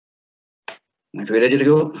Are we ready to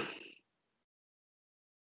go?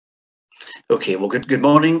 Okay, well, good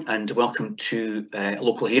morning and welcome to a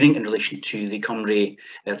local hearing in relation to the Comrie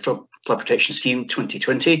Flood Protection Scheme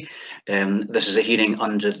 2020. This is a hearing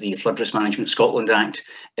under the Flood Risk Management Scotland Act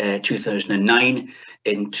 2009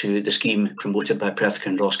 into the scheme promoted by Perth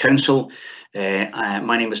and Ross Council.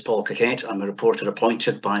 My name is Paul Coquette. I'm a reporter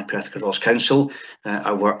appointed by Perth and Ross Council.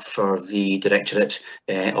 I work for the Directorate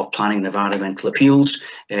of Planning and Environmental Appeals,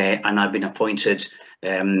 and I've been appointed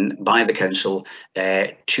by the Council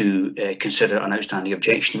to consider an outstanding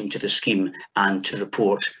objection to the scheme and to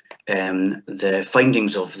report the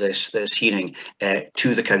findings of this hearing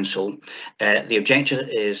to the Council. The objector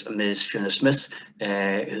is Ms Fiona Smith,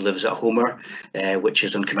 who lives at Homer, which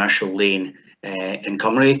is on Commercial Lane in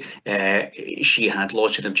Comrie. She had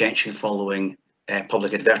lodged an objection following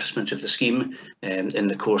public advertisement of the scheme in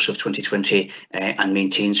the course of 2020 and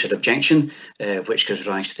maintains her objection, which gives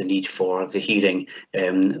rise to the need for the hearing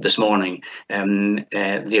this morning.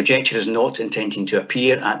 The objector is not intending to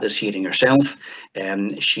appear at this hearing herself.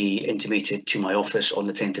 She intimated to my office on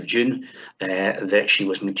the 10th of June that she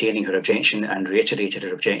was maintaining her objection and reiterated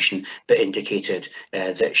her objection, but indicated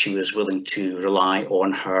that she was willing to rely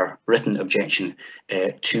on her written objection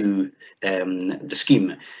to the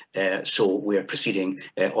scheme. So we are proceeding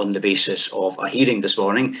on the basis of a hearing this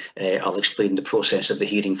morning. I'll explain the process of the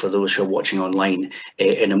hearing for those who are watching online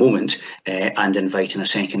in a moment, and invite in a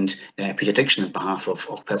second Peter Dixon on behalf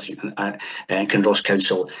of Perth and Ross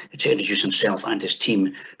Council to introduce himself and his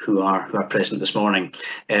team who are present this morning.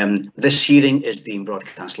 This hearing is being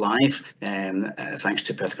broadcast live thanks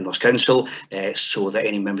to Perth and Ross Council, so that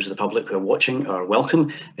any members of the public who are watching are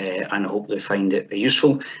welcome, and I hope they find it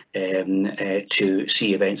useful to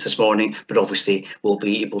see events this morning, but obviously will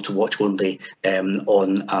be able to watch only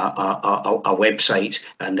on our website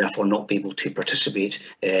and therefore not be able to participate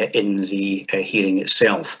in the hearing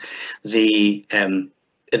itself.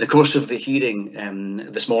 In the course of the hearing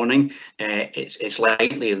this morning, it's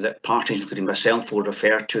likely that parties, including myself, will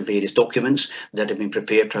refer to various documents that have been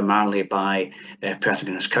prepared primarily by Perth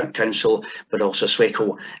and Ross Council, but also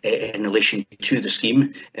SWECO in relation to the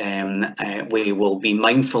scheme. We will be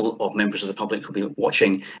mindful of members of the public who will be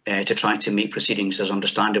watching to try to make proceedings as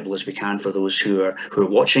understandable as we can for those who are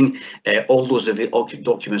watching. All those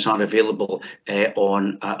documents are available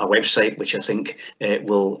on a website, which I think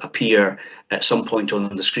will appear at some point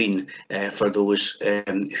on the screen for those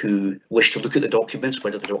who wish to look at the documents,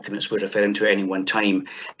 whether the documents we're referring to at any one time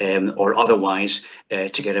or otherwise,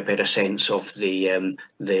 to get a better sense of the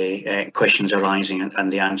questions arising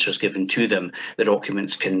and the answers given to them. The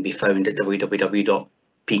documents can be found at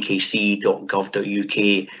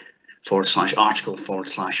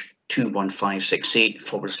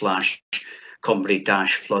www.pkc.gov.uk/article/21568/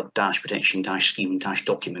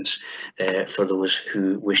 Comrie-flood-protection-scheme-documents for those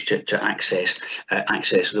who wish to access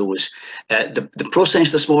those. The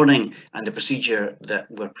process this morning and the procedure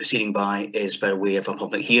that we're proceeding by is by way of a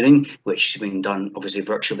public hearing, which has been done obviously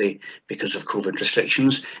virtually because of COVID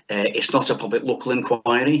restrictions. It's not a public local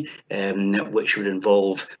inquiry, which would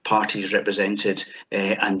involve parties represented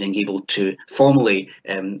and being able to formally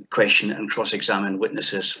question and cross-examine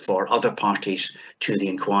witnesses for other parties to the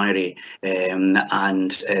inquiry,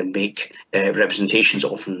 and make representations,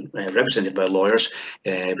 often represented by lawyers,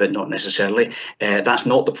 but not necessarily. That's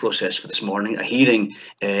not the process for this morning. A hearing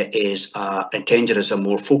is intended as a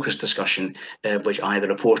more focused discussion, which I, the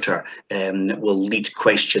reporter, will lead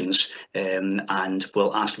questions and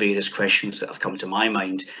will ask various questions that have come to my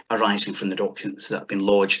mind arising from the documents that have been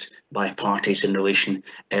lodged by parties in relation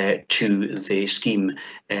to the scheme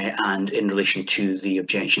and in relation to the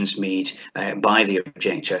objections made by the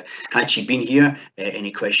objector. Had she been here,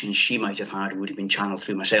 any questions she might have had would have been channeled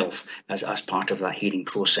through myself as part of that hearing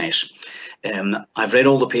process. I've read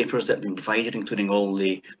all the papers that have been provided, including all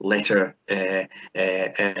the letters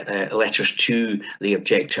to the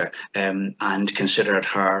objector, and considered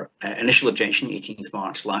her initial objection, 18th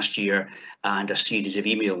March last year, and a series of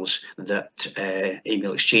emails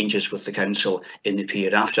email exchanges with the council in the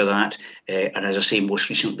period after that. And as I say, most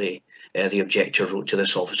recently, the objector wrote to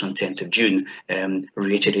this office on 10th of June,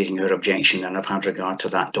 reiterating her objection, and I've had regard to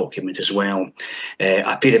that document as well.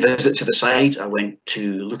 I paid a visit to the site. I went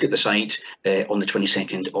to look at the site on the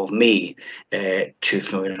 22nd of May to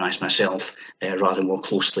familiarise myself rather more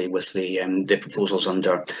closely with the proposals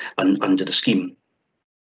under the scheme.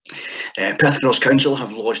 Perth and Ross Council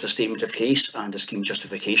have lodged a statement of case and a scheme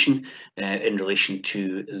justification in relation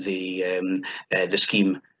to the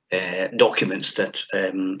scheme documents that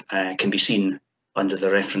can be seen under the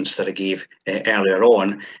reference that I gave earlier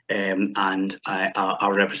on, and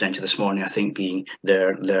our representative this morning, I think, being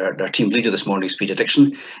their team leader this morning, Speed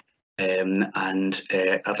Addiction.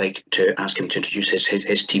 I'd like to ask him to introduce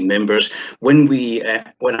his team members. When I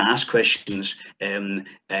ask questions,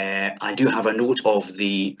 I do have a note of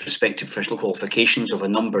the prospective professional qualifications of a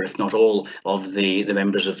number, if not all, of the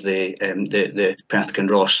members of the Perth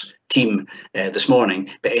Kinross team this morning.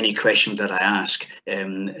 But any question that I ask,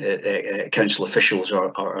 council officials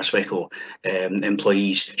or SWECO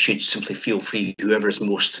employees should simply feel free, whoever is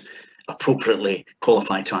most appropriately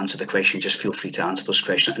qualified to answer the question, just feel free to answer those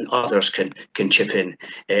questions, and others can chip in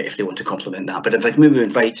if they want to complement that. But if I can maybe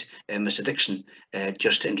invite Mr. Dixon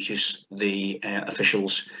just to introduce the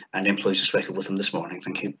officials and employees of SWECO with him this morning.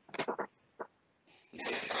 Thank you.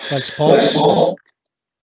 Thanks, Paul.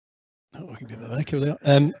 Oh, I can do that echo there.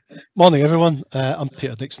 Morning, everyone. I'm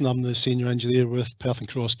Peter Dixon. I'm the senior engineer with Perth and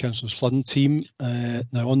Cross Council's flooding team.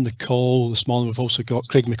 Now on the call this morning, we've also got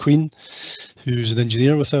Craig McQueen, who's an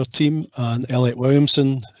engineer with our team, and Elliot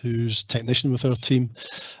Williamson, who's technician with our team.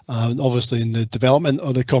 And obviously in the development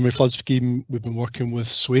of the Comrie flood scheme, we've been working with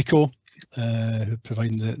SWECO, who are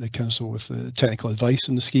providing the council with the technical advice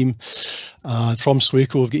in the scheme. From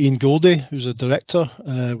SWECO, we've got Ian Goldie, who's a director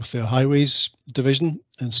with their highways division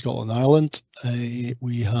in Scotland and Ireland.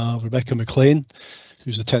 We have Rebecca McLean,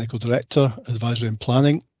 who's the technical director, advisory and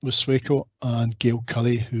planning with SWECO, and Gail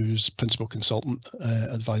Curry, who's principal consultant,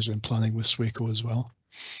 advisory and planning with SWECO as well.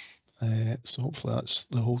 So hopefully that's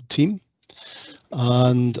the whole team.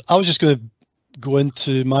 And I was just going to go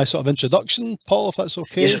into my sort of introduction, Paul, if that's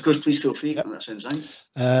okay. Yes, of course, please feel free. Yep. That sounds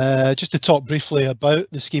fine. Just to talk briefly about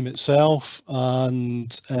the scheme itself,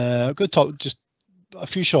 and I'm going to talk just a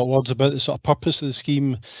few short words about the sort of purpose of the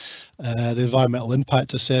scheme, the environmental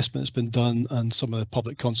impact assessment that's been done, and some of the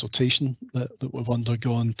public consultation that we've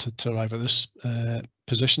undergone to arrive at this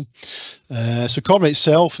position. So Comrie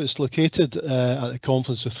itself is located at the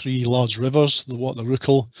confluence of three large rivers, the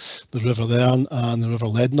Rookel, the River Erne and the River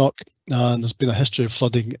Leadnock, and there's been a history of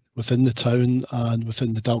flooding within the town and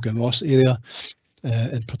within the Dalgan Ross area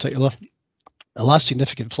in particular. The last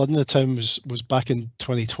significant flood in the town was back in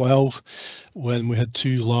 2012, when we had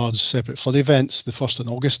two large separate flood events. The first in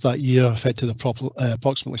August that year affected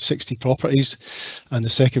approximately 60 properties, and the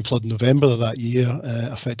second flood in November of that year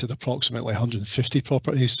affected approximately 150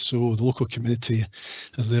 properties. So the local community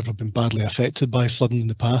has therefore been badly affected by flooding in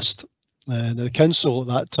the past. Now the council at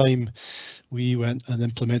that time, we went and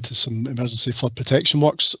implemented some emergency flood protection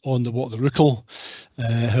works on the Rookel.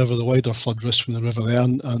 However, the wider flood risk from the River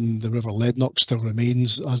Erne and the River Leadnock still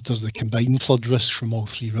remains, as does the combined flood risk from all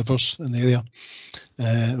three rivers in the area.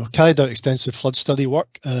 We've carried out extensive flood study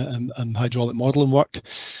work and hydraulic modelling work,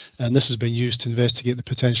 and this has been used to investigate the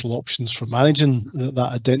potential options for managing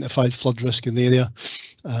that identified flood risk in the area,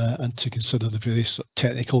 and to consider the various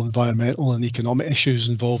technical, environmental and economic issues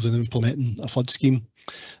involved in implementing a flood scheme.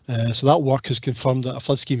 So that work has confirmed that a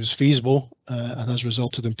flood scheme is feasible and has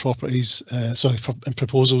resulted in in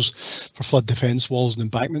proposals for flood defence walls and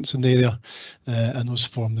embankments in the area, and those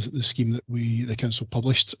form the scheme that the council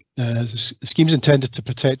published. The scheme is intended to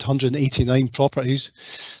protect 189 properties,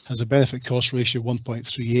 has a benefit cost ratio of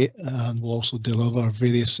 1.38, and will also deliver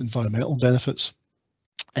various environmental benefits.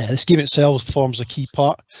 The scheme itself forms a key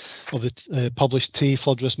part of the published TAE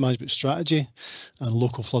flood risk management strategy and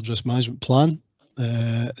local flood risk management plan.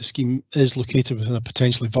 The scheme is located within a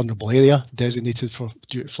potentially vulnerable area designated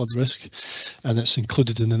due to flood risk, and it's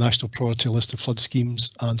included in the national priority list of flood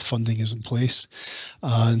schemes, and funding is in place.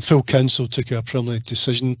 And full council took a preliminary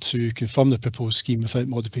decision to confirm the proposed scheme without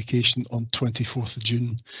modification on 24th of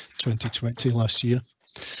June 2020 last year.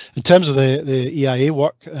 In terms of the EIA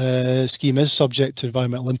work, scheme is subject to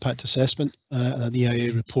environmental impact assessment, and an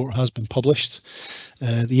EIA report has been published.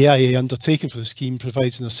 The EIA undertaken for the scheme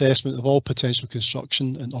provides an assessment of all potential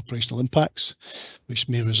construction and operational impacts which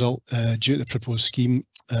may result due to the proposed scheme,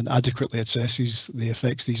 and adequately assesses the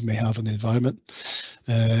effects these may have on the environment.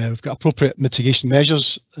 We've got appropriate mitigation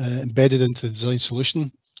measures embedded into the design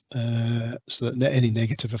solution, so that any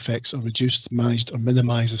negative effects are reduced, managed or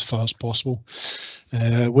minimised as far as possible.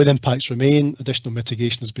 When impacts remain, additional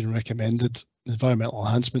mitigation has been recommended. Environmental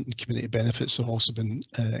enhancement and community benefits have also been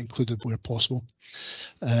included where possible.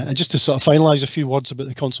 And just to sort of finalise a few words about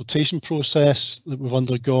the consultation process that we've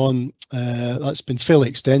undergone, that's been fairly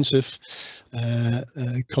extensive.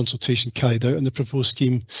 Consultation carried out on the proposed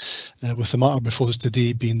scheme, with the matter before us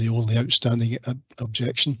today being the only outstanding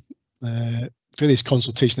objection. various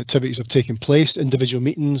consultation activities have taken place. Individual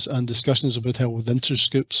meetings and discussions have been held with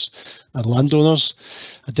interest groups and landowners.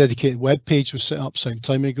 A dedicated web page was set up some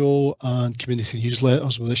time ago, and community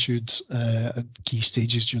newsletters were issued at key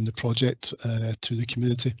stages during the project to the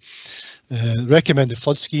community. The recommended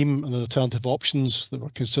flood scheme and the alternative options that were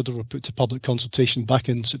considered were put to public consultation back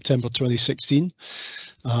in September 2016,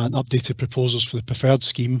 and updated proposals for the preferred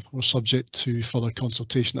scheme were subject to further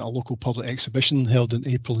consultation at a local public exhibition held in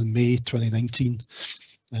April and May 2019.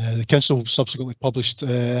 The Council subsequently published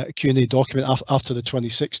a Q&A document after the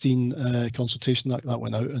 2016 consultation that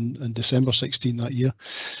went out in December 16 that year,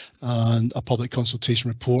 and a public consultation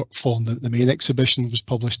report following the main exhibition was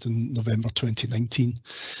published in November 2019.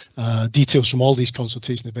 Details from all these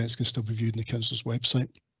consultation events can still be viewed on the Council's website.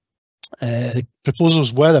 The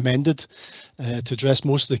proposals were amended to address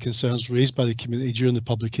most of the concerns raised by the community during the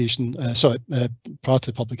publication, prior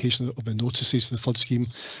to the publication of the notices for the flood scheme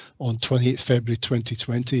on 28 February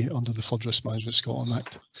 2020 under the Flood Risk Management Scotland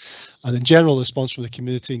Act. And in general, the response from the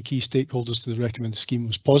community and key stakeholders to the recommended scheme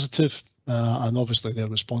was positive, and obviously their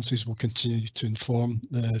responses will continue to inform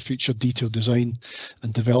the future detailed design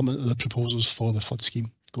and development of the proposals for the flood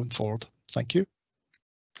scheme going forward. Thank you.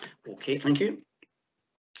 Okay, thank you.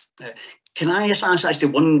 Can I just ask actually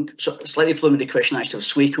one slightly preliminary question actually of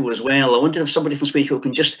SWACO as well? I wonder if somebody from SWACO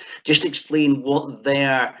can just explain what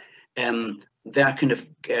their kind of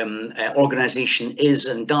organisation is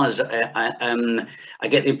and does. I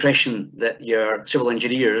get the impression that you're civil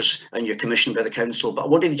engineers and you're commissioned by the council, but I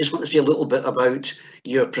wonder if you just want to say a little bit about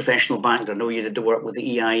your professional background. I know you did the work with the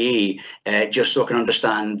EIA, just so I can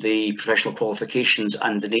understand the professional qualifications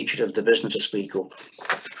and the nature of the business of SWACO.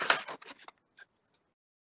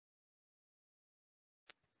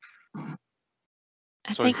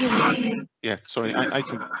 Sorry. Yeah, sorry, I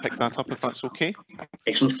can pick that up if that's okay.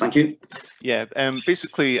 Excellent, thank you. Yeah,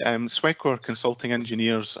 basically, SWACO are consulting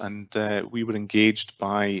engineers, and we were engaged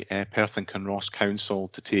by Perth and Kinross Council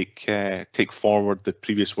to take forward the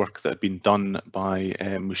previous work that had been done by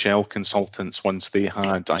Mouchel Consultants once they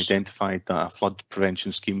had identified that a flood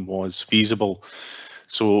prevention scheme was feasible.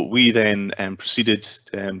 So we then proceeded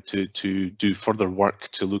to do further work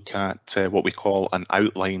to look at what we call an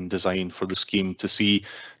outline design for the scheme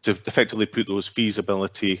to effectively put those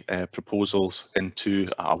feasibility proposals into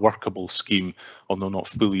a workable scheme, although not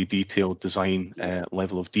fully detailed design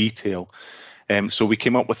level of detail. So we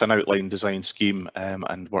came up with an outline design scheme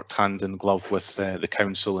and worked hand in glove with the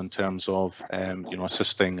council in terms of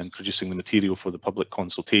assisting and producing the material for the public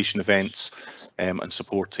consultation events and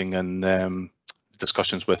supporting and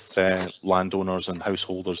discussions with landowners and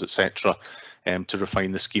householders, etc., to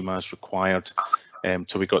refine the scheme as required.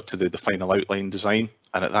 So we got to the final outline design,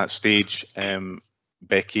 and at that stage,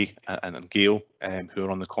 Becky and Gail, who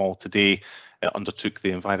are on the call today, undertook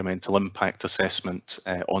the environmental impact assessment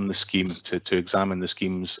on the scheme to examine the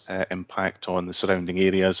scheme's impact on the surrounding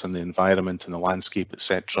areas and the environment and the landscape,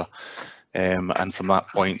 etc. And from that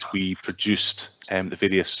point, we produced the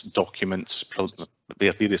various documents,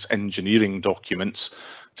 the various engineering documents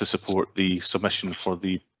to support the submission for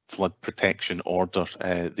the flood protection order,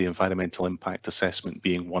 the environmental impact assessment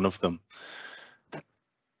being one of them.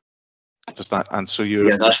 Does that answer your?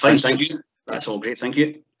 Yeah, that's fine. Thank you. That's all great. Thank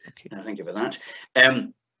you. Okay. Thank you for that.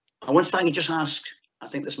 I want to just ask, I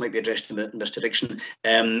think this might be addressed to Mr. Dixon,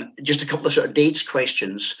 just a couple of sort of dates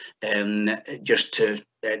questions, just to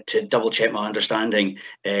double check my understanding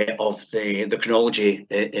of the chronology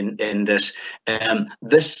in this.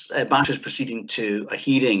 This matter is proceeding to a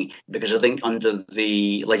hearing because I think under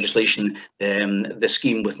the legislation, the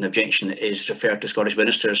scheme with an objection is referred to Scottish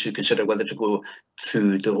ministers who consider whether to go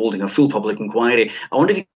through the holding a full public inquiry. I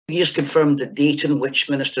wonder if you just confirm the date in which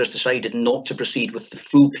ministers decided not to proceed with the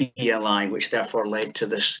full PLI, which therefore led to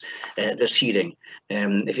this this hearing.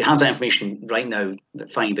 If you have that information right now,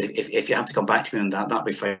 fine. But if you have to come back to me on that, that'd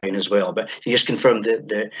be fine as well. But if you just confirm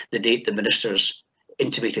the date the ministers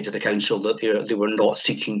intimated to the council that they were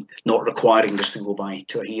not requiring this to go by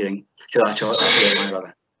to a hearing, to a PLI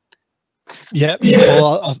rather. Yeah,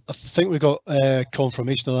 well, I think we got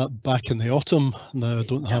confirmation of that back in the autumn. Now I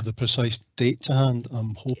don't have the precise date to hand.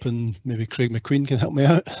 I'm hoping maybe Craig McQueen can help me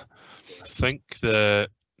out. I think the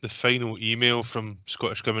final email from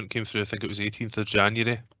Scottish Government came through. I think it was 18th of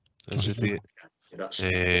January. As the date. That's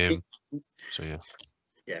okay. So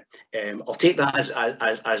yeah. I'll take that as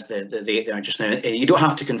the date there just now. You don't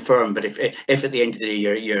have to confirm, but if at the end of the day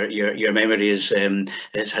your memory has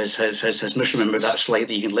misremembered that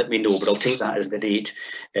slightly, you can let me know. But I'll take that as the date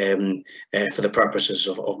for the purposes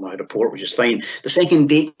of my report, which is fine. The second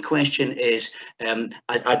date question is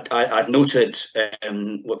I'd noted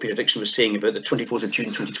what Peter Dixon was saying about the 24th of June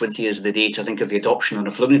 2020 as the date, I think, of the adoption on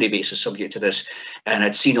a preliminary basis subject to this, and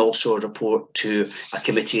I'd seen also a report to a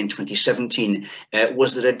committee in 2017.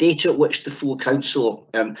 Was there a date at which the full council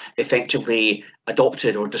effectively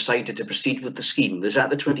adopted or decided to proceed with the scheme? Was that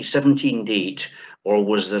the 2017 date, or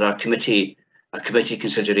was there a committee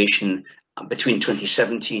consideration between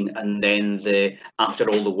 2017 and then after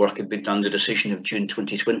all the work had been done, the decision of June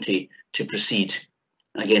 2020 to proceed?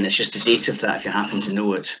 Again, it's just the date of that if you happen to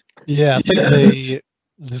know it. Yeah, I think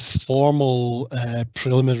the formal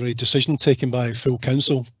preliminary decision taken by full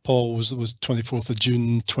council, Paul, was 24th of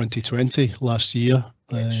June 2020 last year.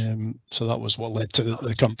 Yes. So that was what led to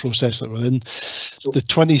the current process that we're in. The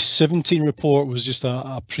 2017 report was just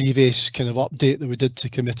a previous kind of update that we did to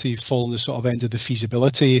committee following the sort of end of the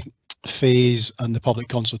feasibility phase and the public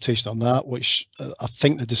consultation on that, which I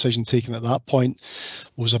think the decision taken at that point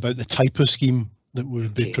was about the type of scheme that we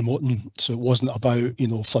would be promoting. So it wasn't about,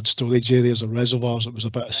 flood storage areas or reservoirs. It was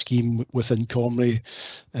about a scheme within Comrie,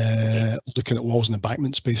 looking at walls and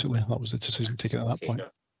embankments, basically. That was the decision taken at that point.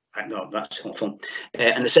 No, that's helpful.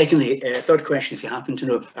 And the third question, if you happen to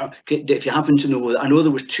know, I know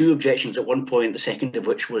there was 2 objections at one point, the second of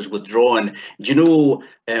which was withdrawn. Do you know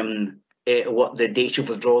what the date of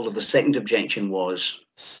withdrawal of the second objection was?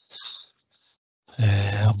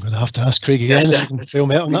 I'm going to have to ask Craig again if you can fill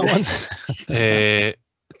me out on that one.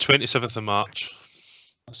 27th of March.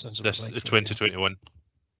 That sounds This, right, 2021.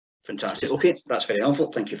 Fantastic. Okay, that's very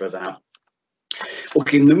helpful. Thank you for that.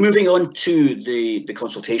 Okay, moving on to the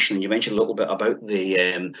consultation. You mentioned a little bit about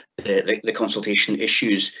the consultation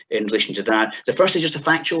issues in relation to that. The first is just a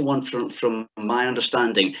factual one from my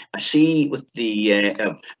understanding. I see with the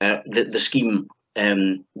scheme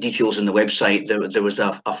details in the website, there was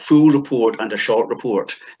a full report and a short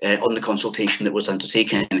report on the consultation that was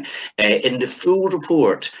undertaken. In the full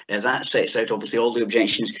report, that sets out obviously all the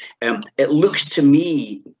objections. It looks to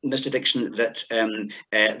me, Mr. Dixon, that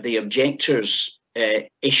the objectors'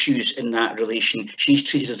 issues in that relation, she's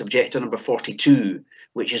treated as objector number 42,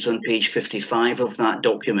 which is on page 55 of that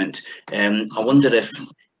document. I wonder if,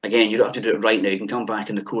 again, you don't have to do it right now, you can come back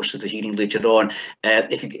in the course of the hearing later on.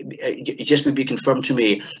 If you just maybe confirm to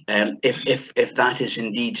me if that is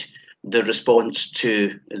indeed the response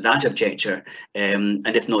to that objector, and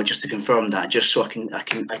if not, just to confirm that, just so I can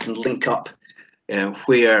link up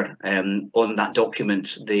where on that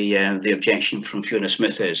document the objection from Fiona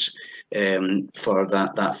Smith is for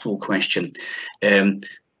that full question.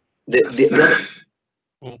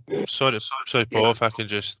 Sorry, Paul, if I can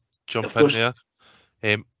just jump in there.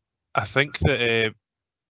 I think that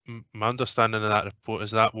my understanding of that report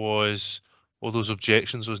is that was all those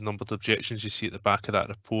objections, those numbered objections you see at the back of that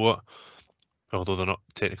report, although they're not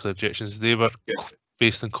technically objections, they were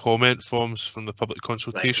based on comment forms from the public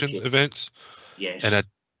consultation events. Yes. And I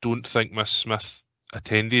don't think Miss Smith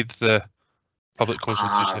attended the public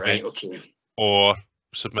consultation event or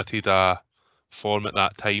submitted a form at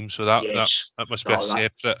that time. So that must be a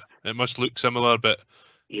separate. It must look similar, but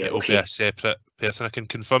it will be a separate person. I can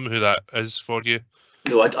confirm who that is for you.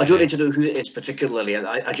 No, I don't need to know who it is particularly.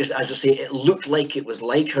 I just, as I say, it looked like it was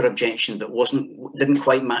like her objection, but didn't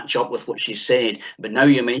quite match up with what she said. But now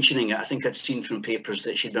you're mentioning it, I think I'd seen from papers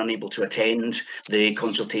that she'd been unable to attend the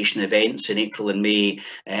consultation events in April and May,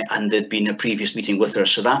 and there'd been a previous meeting with her.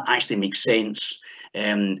 So that actually makes sense.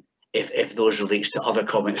 If those relates to other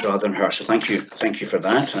comments rather than her. So thank you for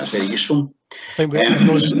that. That's very useful. I think in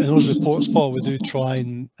those reports, Paul, we do try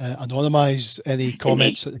and anonymise any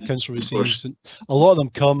comments that the council receives. And a lot of them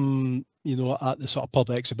come, at the sort of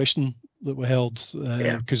public exhibition that we held,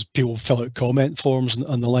 because people fill out comment forms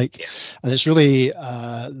and the like. Yeah. And it's really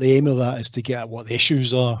the aim of that is to get at what the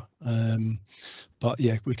issues are. But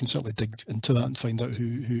yeah, we can certainly dig into that and find out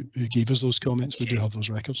who gave us those comments. We do have those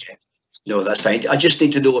records. Yeah. No, that's fine. I just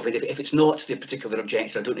need to know if it's not the particular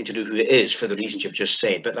objector. I don't need to know who it is for the reasons you've just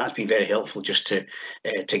said. But that's been very helpful just to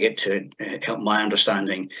get to help my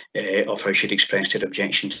understanding of how she'd expressed her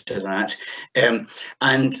objection to that. And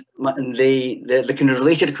the kind of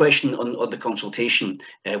related question on the consultation,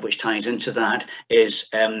 which ties into that, is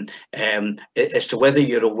as to whether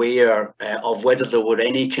you're aware of whether there were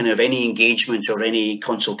any engagement or any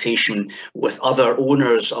consultation with other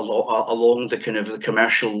owners along the kind of the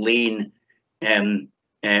commercial lane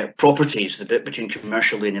properties, the bit between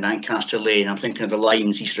Commercial Lane and Ancaster Lane. I'm thinking of the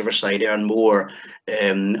lines East Riverside, Ernmore,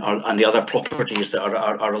 and the other properties that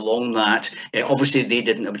are along that. Obviously, they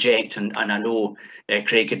didn't object, and I know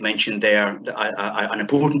Craig had mentioned there an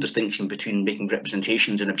important distinction between making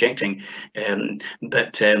representations and objecting.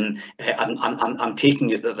 But I'm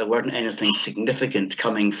taking it that there weren't anything significant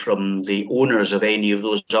coming from the owners of any of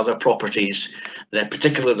those other properties,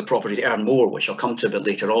 particularly the properties Ernmore, which I'll come to a bit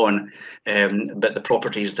later on, but the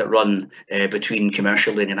properties that run between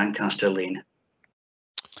Commercial Lane and Ancaster Lane.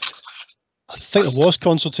 I think there was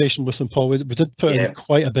consultation with them, Paul. We did put in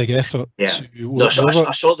quite a big effort. Yeah. No, so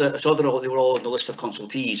I saw that they were all on the list of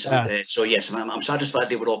consultees. So yes, I'm satisfied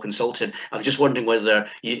they were all consulted. I'm just wondering whether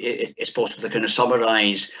it's possible to kind of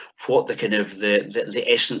summarise what the kind of the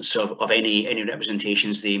essence of any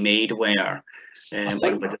representations they made were.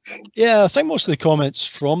 I think most of the comments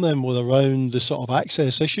from them were around the sort of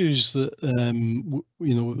access issues that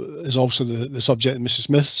is also the subject of Mrs.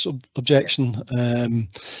 Smith's objection,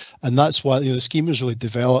 and that's why the scheme was really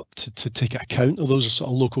developed to take account of those sort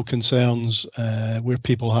of local concerns where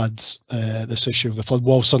people had this issue of the flood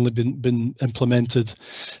wall suddenly been implemented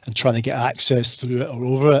and trying to get access through it or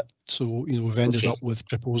over it. So we've ended up with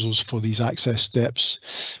proposals for these access steps,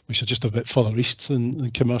 which are just a bit further east than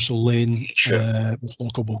Commercial Lane, with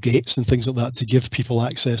lockable gates and things like that to give people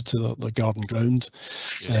access to the garden ground,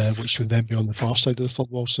 which would then be on the far side of the flood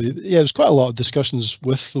wall. So there's quite a lot of discussions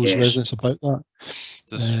with those residents about that,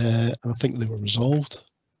 and I think they were resolved.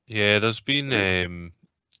 Yeah, there's been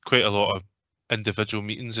quite a lot of individual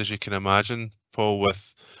meetings, as you can imagine, Paul,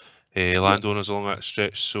 with landowners along that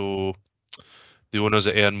stretch. So the owners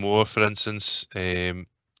at Ernmore, for instance,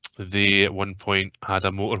 they at one point had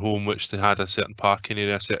a motorhome which they had a certain parking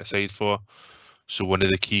area set aside for. So one of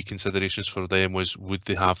the key considerations for them was, would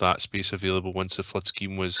they have that space available once the flood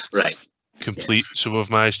scheme was complete? So we've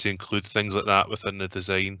managed to include things like that within the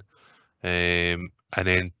design. And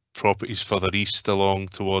then properties further east along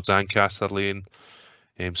towards Ancaster Lane,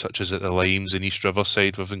 such as at the Limes and East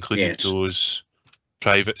Riverside, we've included those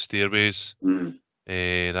private stairways.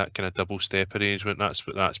 That kind of double step arrangement, that's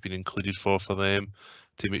what that's been included for them,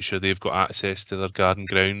 to make sure they've got access to their garden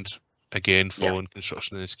ground, again following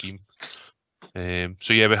construction of the scheme.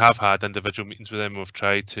 So we have had individual meetings with them. We've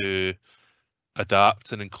tried to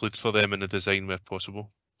adapt and include for them in the design where possible.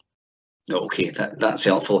 Okay, that's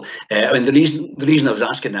helpful. I mean, the reason I was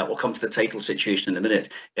asking that, we'll come to the title situation in a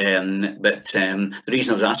minute. But the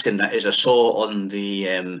reason I was asking that is I saw on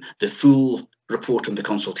the full report on the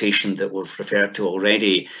consultation that we've referred to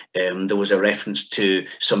already, there was a reference to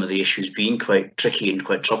some of the issues being quite tricky and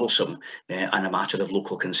quite troublesome, and a matter of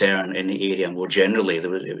local concern in the area more generally.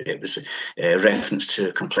 It was a reference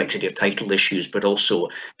to complexity of title issues, but also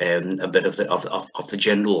a bit of the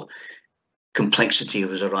general complexity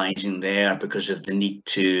was arising there because of the need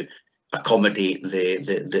to accommodate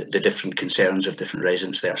the different concerns of different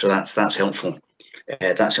residents there. So that's helpful.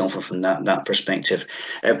 That's helpful from that perspective.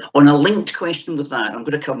 On a linked question with that,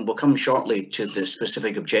 we'll come shortly to the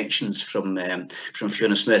specific objections from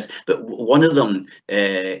Fiona Smith. But one of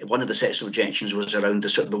the sets of objections was around the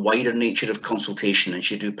sort of the wider nature of consultation, and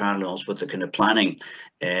she drew parallels with the kind of planning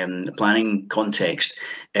context.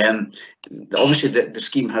 Obviously, the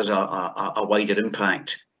scheme has a wider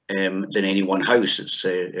impact than any one house.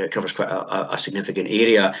 It covers quite a significant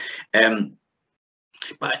area.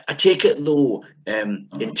 But I take it, though,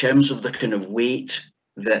 in terms of the kind of weight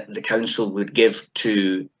that the council would give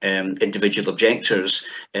to individual objectors,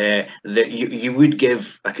 that you would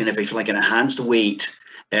give a kind of, if you like, an enhanced weight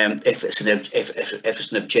if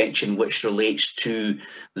it's an objection which relates to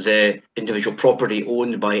the individual property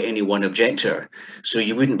owned by any one objector. So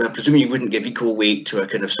I presume you wouldn't give equal weight to a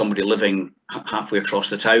kind of somebody living halfway across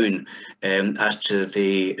the town as to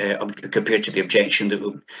the compared to the objection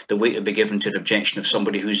the weight would be given to an objection of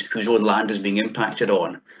somebody whose own land is being impacted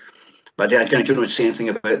on. But I don't want to say anything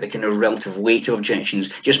about the kind of relative weight of objections,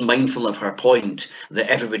 just mindful of her point that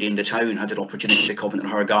everybody in the town had an opportunity to comment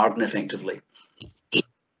on her garden effectively.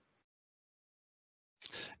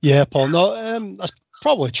 Yeah, Paul, no, that's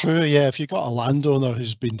probably true. Yeah, if you've got a landowner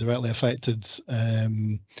who's been directly affected, that's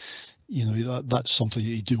something that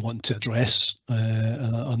you do want to address.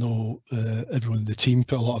 And I know everyone in the team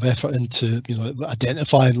put a lot of effort into,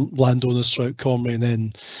 identifying landowners throughout Comrie and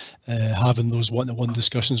then having those one-to-one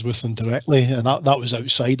discussions with them directly. And that was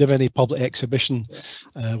outside of any public exhibition,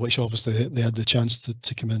 which obviously they had the chance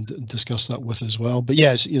to come in and discuss that with as well. But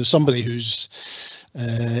yes, somebody who's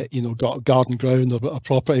got a garden ground or a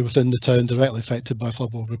property within the town directly affected by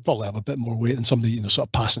flood would probably have a bit more weight than somebody, sort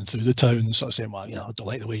of passing through the town and sort of saying, well, I don't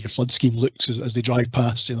like the way your flood scheme looks as they drive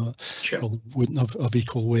past, Sure. Probably wouldn't have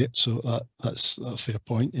equal weight. So that's a fair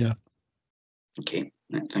point, yeah. Okay,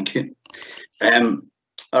 thank you.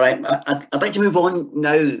 All right, I'd like to move on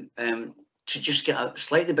now to just get a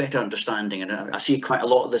slightly better understanding, and I see quite a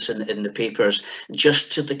lot of this in the papers,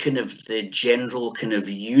 just to the the general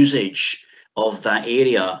usage of that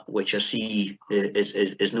area, which I see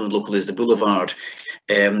is known locally as the boulevard.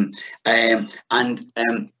 I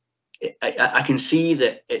can see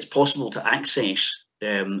that it's possible to access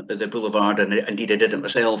the boulevard, and indeed I did it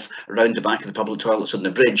myself, around the back of the public toilets on the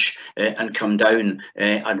bridge, and come down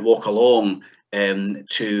and walk along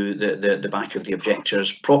to the back of the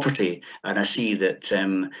objector's property, and I see that,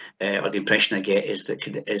 or the impression I get is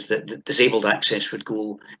that disabled access would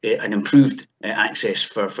go, and improved access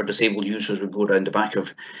for disabled users would go around the back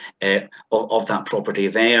of that property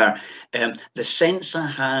there. The sense I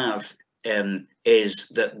have is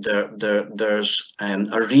that there's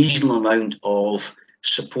a reasonable amount of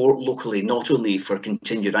support locally, not only for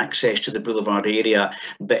continued access to the boulevard area,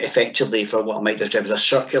 but effectively for what I might describe as a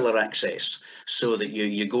circular access, so that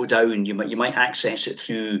you go down, you might access it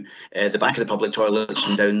through the back of the public toilets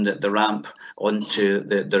and down the ramp onto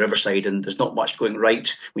the riverside, and there's not much going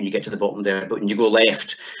right when you get to the bottom there, but when you go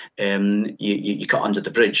left, you cut under the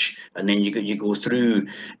bridge, and then you go through.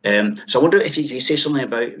 So I wonder if you say something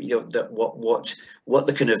about what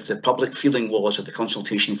the the public feeling was, or the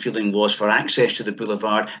consultation feeling was, for access to the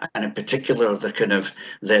boulevard, and in particular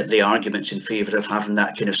the arguments in favour of having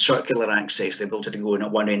that circular access, the ability to go in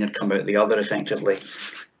at one end and come out the other effectively.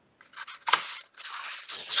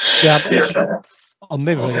 Yeah. I'll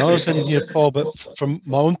maybe bring others in here, Paul, but from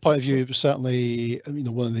my own point of view, it was certainly,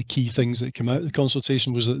 one of the key things that came out of the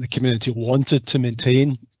consultation was that the community wanted to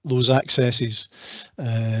maintain those accesses,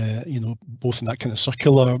 both in that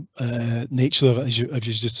circular nature of it, as you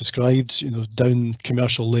just described, down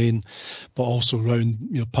Commercial Lane, but also around,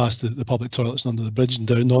 past the public toilets and under the bridge and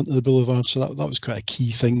down onto the boulevard. So that was quite a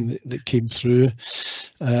key thing that came through.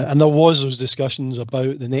 And there was those discussions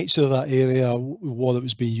about the nature of that area, what it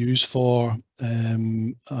was being used for,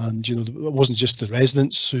 and it wasn't just the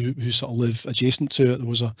residents who sort of live adjacent to it. There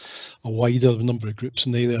was a wider number of groups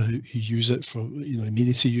in the area who use it for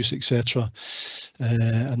amenity use, etc.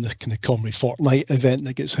 And the Comrie fortnight event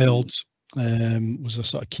that gets held was a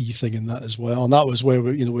sort of key thing in that as well. And that was where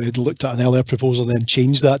we had looked at an earlier proposal, then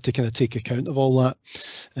changed that to take account of all that,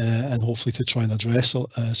 and hopefully to try and address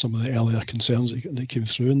some of the earlier concerns that came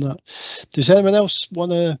through in that. Does anyone else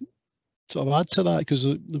want to sort of add to that? Because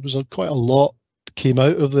there was quite a lot came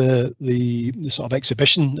out of the sort of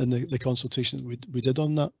exhibition and the consultation that we did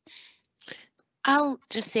on that. I'll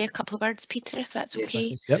just say a couple of words, Peter, if that's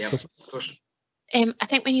okay. Yep, of course. I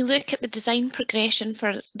think when you look at the design progression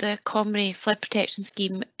for the Comrie flood protection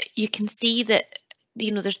scheme, you can see that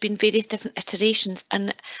there's been various different iterations,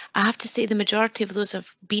 and I have to say the majority of those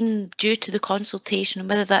have been due to the consultation,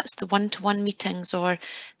 whether that's the one-to-one meetings or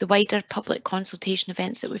the wider public consultation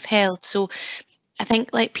events that we've held. So I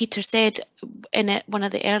think, like Peter said, in one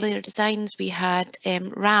of the earlier designs, we had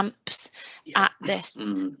ramps at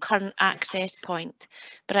this current access point,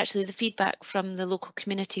 but actually the feedback from the local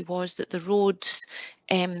community was that the roads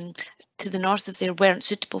to the north of there weren't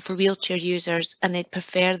suitable for wheelchair users, and they'd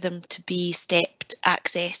prefer them to be stepped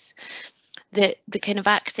access. The kind of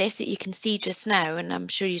access that you can see just now, and I'm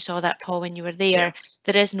sure you saw that, Paul, when you were there,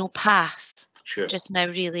 there is no pass. Sure. Just now,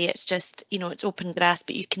 really, it's just, it's open grass,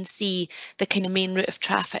 but you can see the kind of main route of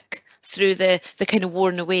traffic through the kind of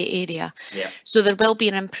worn away area. Yeah. So there will be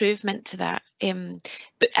an improvement to that.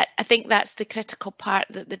 But I think that's the critical part,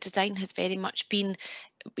 that the design has very much been,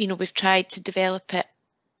 we've tried to develop it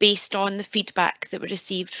based on the feedback that we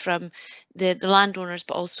received from the landowners,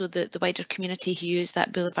 but also the wider community who use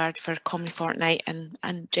that boulevard for Comrie fortnight and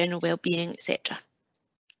general well-being, etc.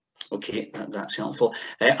 Okay, that's helpful.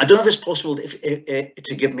 I don't know if it's possible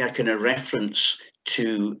to give me a kind of reference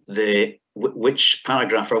to which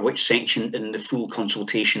paragraph or which section in the full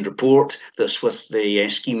consultation report that's with the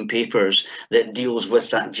scheme papers that deals with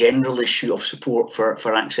that general issue of support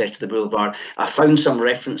for access to the boulevard. I found some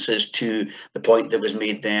references to the point that was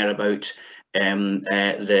made there about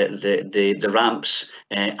the ramps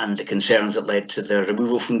and the concerns that led to the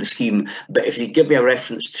removal from the scheme. But if you give me a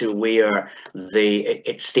reference to where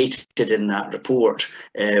it's stated in that report,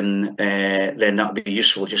 then that would be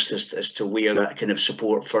useful, just as to where that kind of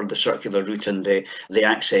support for the circular route and the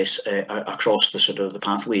access across the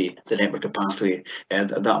pathway, the network of pathway,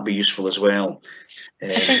 that would be useful as well. I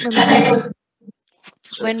think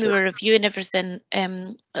when we were reviewing everything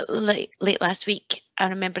late last week, I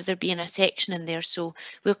remember there being a section in there, so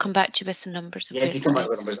we'll come back to you with the numbers. Yeah, if you come back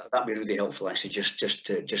with the numbers, that'd be really helpful, actually, just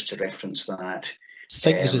to reference that. I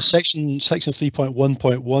think is it section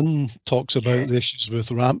 3.1.1 talks about the issues with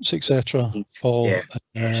ramps, etc. Paul,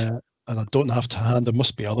 and I don't have to hand. There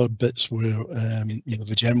must be other bits where you know,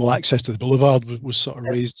 the general access to the boulevard was sort of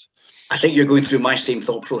raised. I think you're going through my same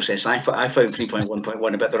thought process. I found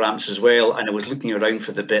 3.1.1 about the ramps as well, and I was looking around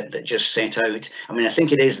for the bit that just set out. I mean, I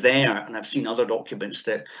think it is there, and I've seen other documents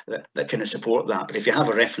that kind of support that. But if you have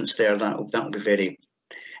a reference there, that will be very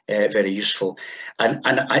very useful. And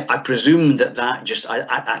I presume that just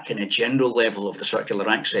at that kind of general level of the circular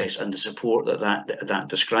access and the support that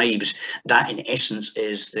describes, that in essence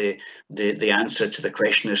is the answer to the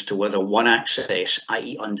question as to whether one access,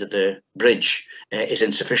 i.e. under the bridge, is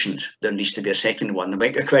insufficient. There needs to be a second one. There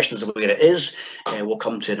might be questions of where it is, we'll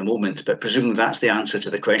come to in a moment, but presumably that's the answer to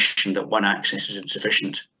the question that one access is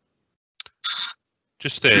insufficient.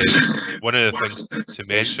 Just one of the things to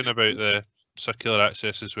mention about the circular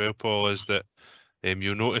access as well, Paul, is that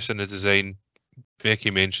you'll notice in the design,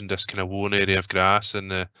 Becky mentioned this kind of lone area of grass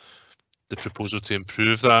and the proposal to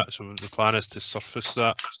improve that. So the plan is to surface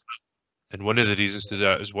that. And one of the reasons to do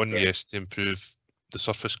that is one, yes, to improve the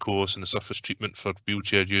surface course and the surface treatment for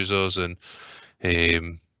wheelchair users and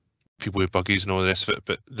people with buggies and all the rest of it.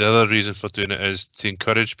 But the other reason for doing it is to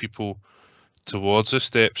encourage people towards the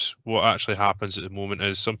steps. What actually happens at the moment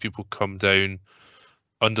is some people come down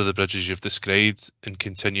under the bridges you've described and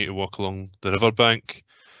continue to walk along the riverbank.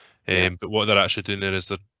 But what they're actually doing there is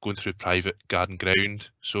they're going through private garden ground.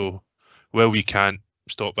 So while we can't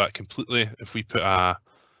stop that completely, if we put a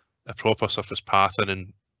proper surface path in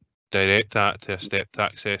and direct that to a stepped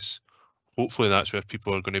access, hopefully that's where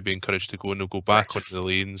people are going to be encouraged to go, and they'll go back onto the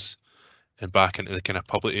lanes and back into the kind of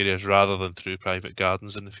public areas rather than through private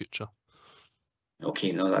gardens in the future.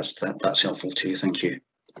 Okay, no, that's helpful too. Thank you.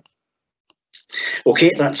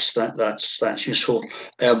 Okay, that's useful.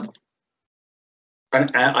 And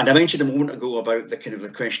I mentioned a moment ago about the kind of the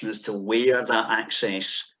question as to where that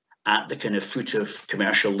access at the kind of foot of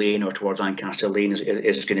Commercial Lane or towards Ancaster Lane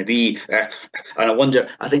is going to be. And I wonder,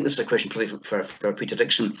 I think this is a question probably for Peter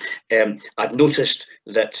Dixon. I've noticed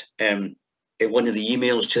that in one of the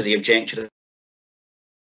emails to the objector,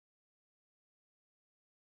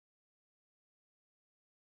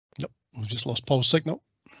 nope, we've just lost Paul's signal.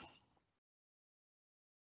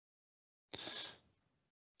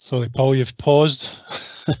 Sorry, Paul, you've paused.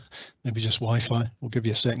 Maybe just Wi-Fi. We'll give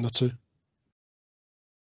you a second or two.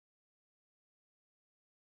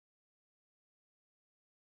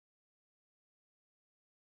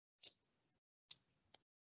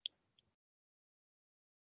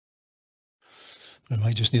 We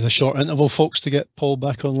might just need a short interval, folks, to get Paul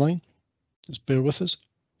back online. Just bear with us.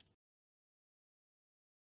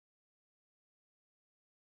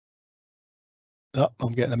 Oh,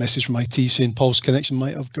 I'm getting a message from IT saying Paul's connection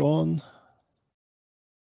might have gone.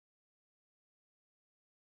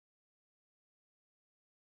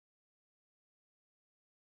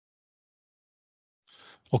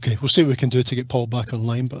 Okay, we'll see what we can do to get Paul back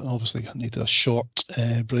online, but obviously I need a short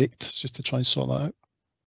break just to try and sort that out.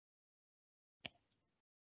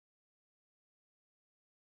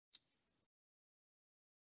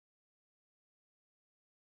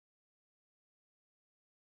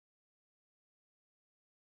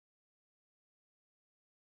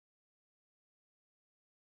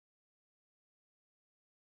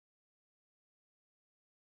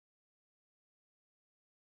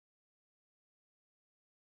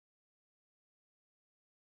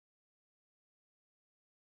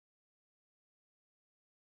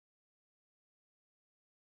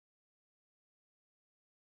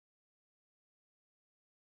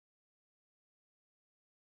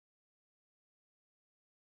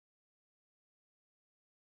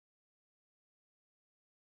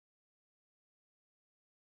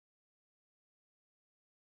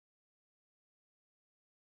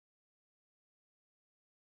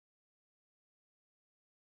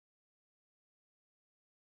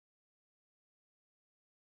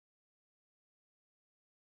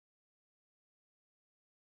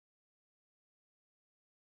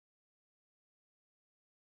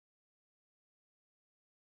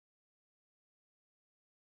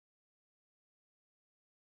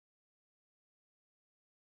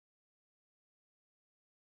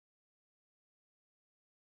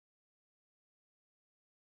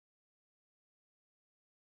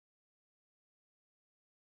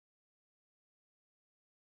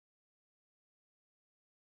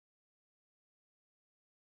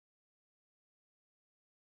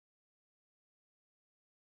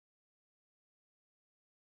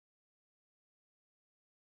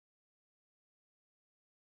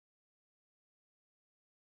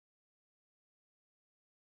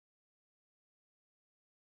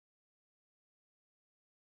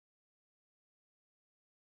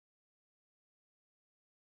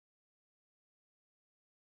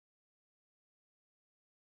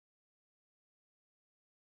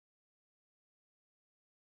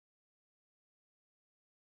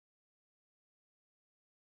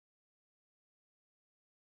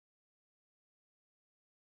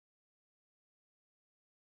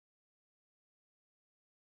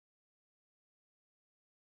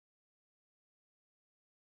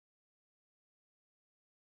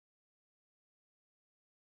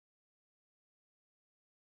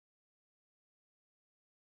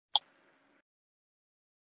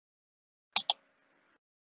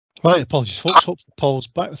 Right, apologies, folks. Hope Paul's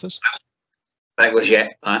back with us. Back with you.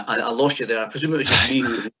 I lost you there. I presume it was just me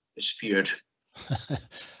who disappeared.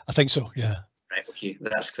 I think so, yeah. Right, okay,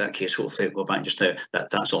 that's that case. Hopefully it'll go back just now.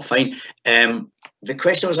 That's all fine. The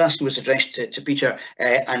question I was asking was addressed to Peter,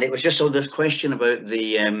 and it was just on this question about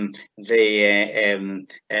the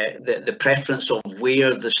preference of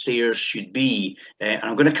where the stairs should be. And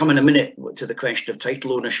I'm going to come in a minute to the question of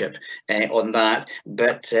title ownership on that.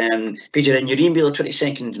 But Peter, in your email of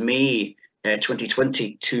 22nd May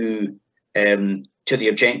 2020 to the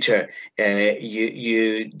objector,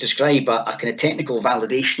 you describe a kind of technical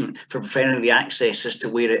validation for preferring the access as to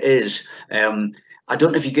where it is. I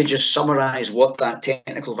don't know if you could just summarise what that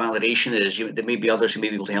technical validation is. There may be others who may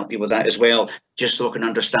be able to help you with that as well, just so I can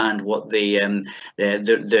understand what the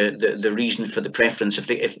reason for the preference.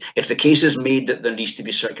 If the case is made that there needs to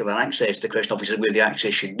be circular access, the question obviously is where the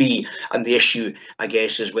access should be, and the issue, I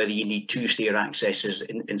guess, is whether you need two stair accesses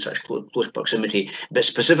in such close proximity. But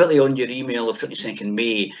specifically on your email of 22nd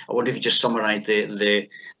May, I wonder if you just summarise the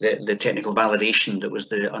technical validation that was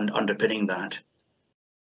the underpinning that.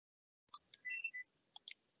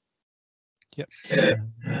 Yep.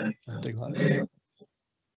 I think that.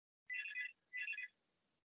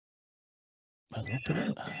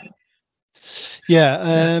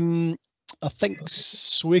 Yeah, I think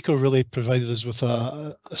Swaco really provided us with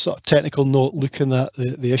a sort of technical note looking at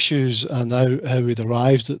the issues and how we'd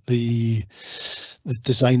arrived at the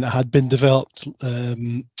design that had been developed,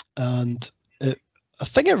 and I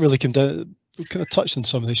think it really came down. We kind of touched on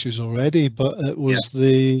some of the issues already, but it was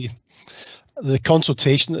the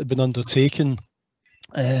consultation that had been undertaken.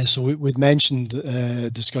 So we'd mentioned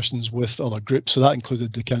discussions with other groups, so that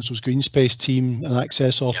included the Council's Green Space team, an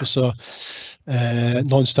access officer,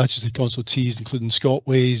 non-statutory consultees, including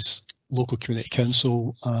Scotways, local community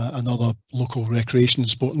council, and other local recreation and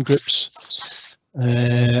sporting groups,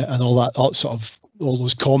 and all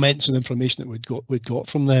those comments and information that we'd got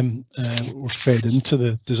from them were fed into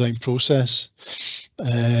the design process,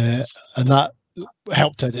 and that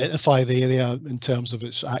helped identify the area in terms of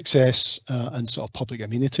its access and sort of public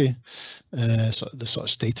amenity, the sort of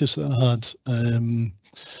status that it had.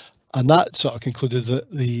 And that sort of concluded that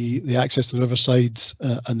the access to the riverside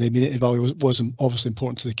and the amenity value was obviously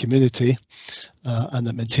important to the community, and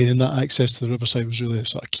that maintaining that access to the riverside was really a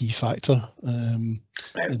sort of key factor in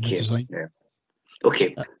the design. Yeah.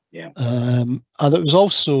 Okay. Yeah. And it was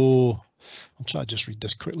also, I'll try to just read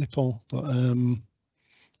this quickly, Paul, but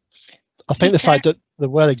I think the fact that there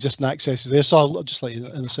were existing accesses there, so I'll just let you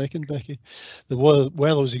in a second, Becky. There were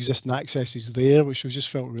those existing accesses there, which we just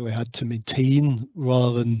felt we really had to maintain,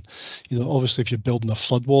 rather than, obviously if you're building a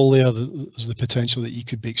flood wall there, there's the potential that you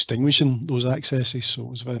could be extinguishing those accesses. So it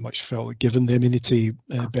was very much felt that given the amenity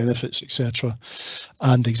benefits, etc.,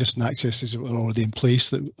 and existing accesses that were already in place,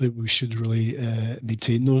 that we should really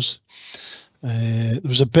maintain those. There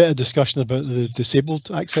was a bit of discussion about the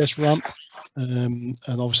disabled access ramp. And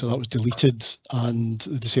obviously that was deleted, and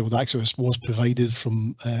the disabled access was provided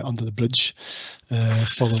from under the bridge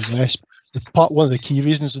further west. One of the key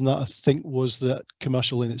reasons in that, I think, was that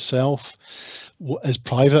commercial lane itself is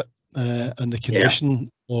private, and the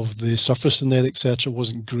condition of the surface in there, etc.,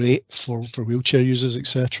 wasn't great for wheelchair users,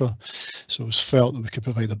 etc. So it was felt that we could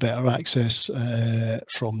provide a better access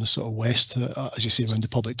from the sort of west, as you see, around the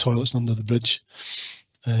public toilets and under the bridge.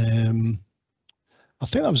 I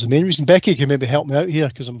think that was the main reason. Becky can maybe help me out here,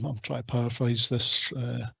 because I'm trying to paraphrase this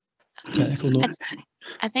technical note.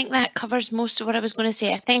 I think that covers most of what I was going to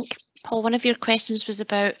say. I think, Paul, one of your questions was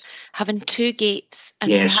about having two gates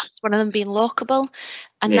and perhaps one of them being lockable,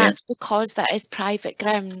 and that's because that is private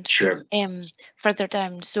ground. Sure. Further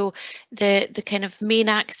down. So the kind of main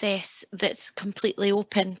access that's completely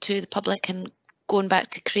open to the public, and going back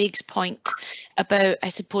to Craig's point about, I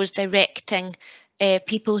suppose, directing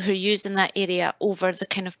people who are using that area over the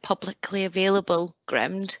kind of publicly available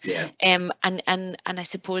ground, and I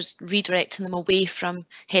suppose redirecting them away from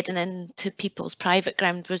heading into people's private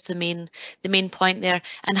ground was the main point there.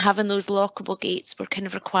 And having those lockable gates were kind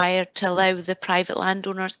of required to allow the private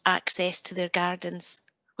landowners access to their gardens,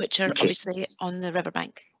 which are obviously on the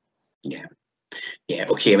riverbank. Yeah. Yeah,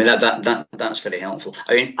 okay. I mean that's very helpful.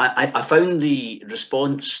 I mean, I found the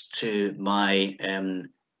response to my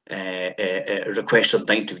request of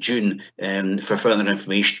 9th of June for further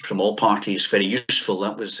information from all parties very useful.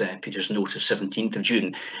 That was Peter's note of 17th of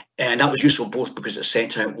June. And that was useful both because it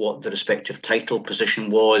set out what the respective title position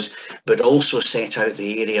was, but also set out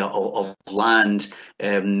the area of land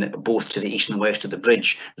both to the east and west of the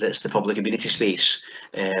bridge that's the public amenity space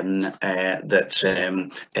that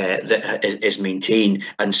is maintained.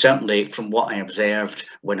 And certainly from what I observed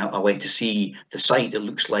when I went to see the site, it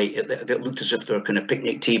looks like it looked as if there were kind of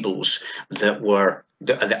picnic tables and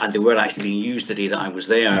they were actually being used the day that I was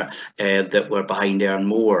there, that were behind Erne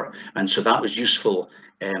Moor, and so that was useful.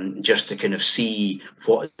 Just to kind of see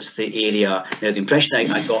what is the area. Now, the impression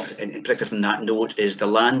I got in particular from that note is the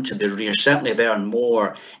land to the rear, certainly of Erne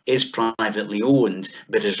Moor, is privately owned,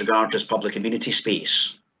 but is regarded as public amenity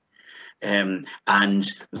space. And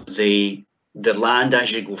the land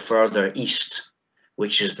as you go further east,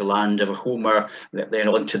 which is the land of a Homer, then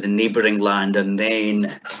onto the neighbouring land, and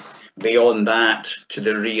then beyond that to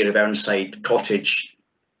the rear of Erneside Cottage,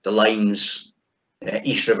 the Lines,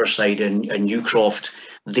 East Riverside and Newcroft,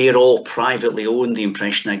 they're all privately owned, the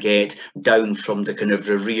impression I get, down from the kind of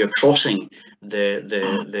the rear crossing,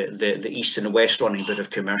 the east and the west running bit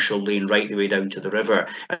of commercial lane right the way down to the river.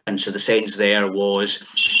 And so the sense there was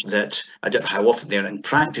that, I don't know how often they're in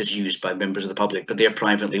practice used by members of the public, but they're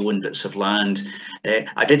privately owned bits of land.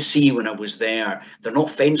 I did see when I was there, they're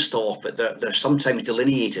not fenced off, but they're sometimes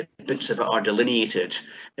delineated. Bits of it are delineated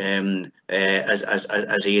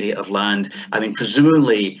as area of land. I mean,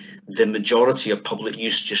 presumably the majority of public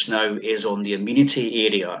use just now is on the amenity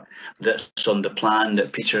area that's on the plan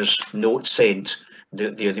that Peter's note sent,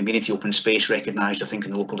 the amenity open space recognised, I think,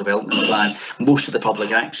 in the local development plan. Most of the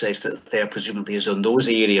public access that there presumably is on those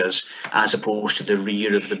areas, as opposed to the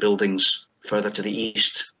rear of the buildings further to the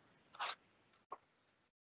east.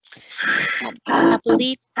 I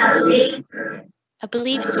believe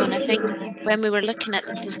so, and I think when we were looking at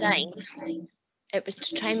the design, it was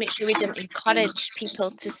to try and make sure we didn't encourage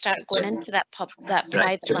people to start going into that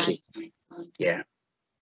private land. Yeah.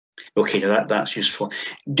 Okay, now that's useful.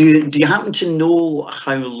 Do you happen to know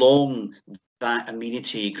how long that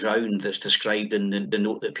amenity ground that's described in the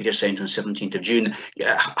note that Peter sent on 17th of June,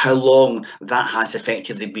 how long that has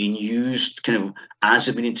effectively been used kind of as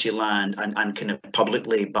amenity land and kind of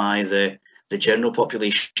publicly by the general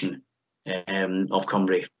population of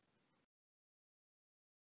Comrie?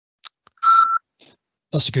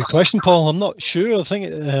 That's a good question, Paul. I'm not sure. I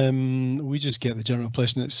think we just get the general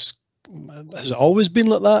impression has it always been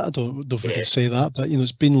like that? I don't know if we could say that, but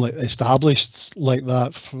it's been like established like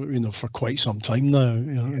that for quite some time now.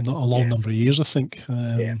 Not a long number of years, I think.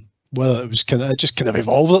 Whether it was it just kind of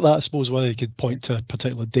evolved like that, I suppose. Whether you could point to a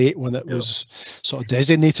particular date when it was sort of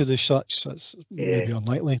designated as such, that's maybe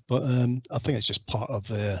unlikely. But I think it's just part of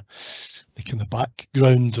the kind of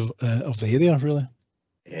background of the area, really.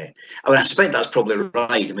 Yeah, I mean, I suspect that's probably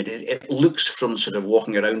right. I mean, it looks from sort of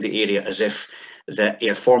walking around the area as if that,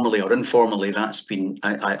 formally or informally, that's been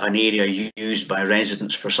an area used by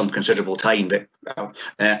residents for some considerable time. But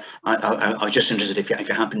I was just interested if you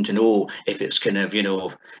happen to know if it's kind of,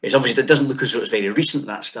 it's obviously, it doesn't look as though it's very recent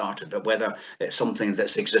that started, but whether it's something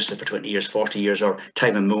that's existed for 20 years, 40 years, or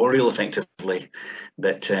time immemorial, effectively.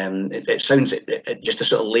 But it sounds, just the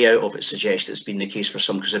sort of layout of it suggests it's been the case for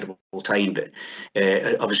some considerable time. But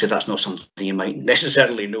obviously, that's not something you might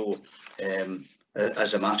necessarily know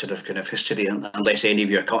as a matter of kind of history, unless any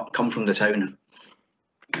of you come from the town,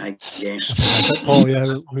 I guess. Paul,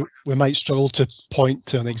 we might struggle to point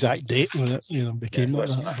to an exact date when it became like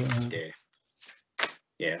that. But,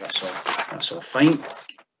 yeah, that's all fine.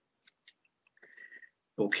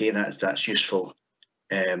 Okay, that's useful.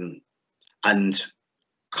 And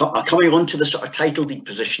coming on to the sort of title deed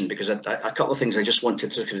position, because a couple of things I just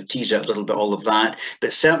wanted to kind of tease out a little bit, all of that,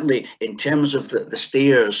 but certainly in terms of the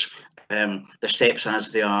stairs, the steps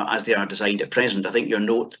as they are designed at present. I think your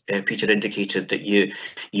note, Peter, indicated that your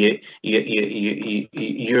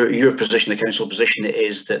position, the council position,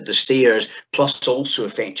 is that the stairs, plus also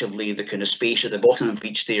effectively the kind of space at the bottom of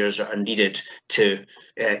each stairs are needed to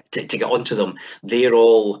get onto them. They're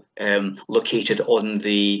all located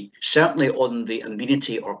certainly on the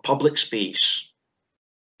amenity or public space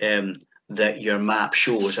that your map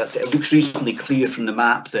shows. It looks reasonably clear from the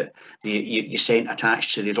map that you sent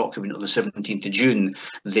attached to the document on the 17th of June.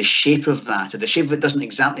 The shape of it doesn't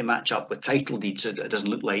exactly match up with title deeds, it doesn't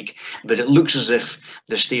look like, but it looks as if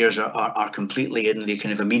the stairs are completely in the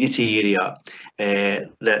kind of amenity area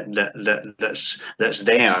that's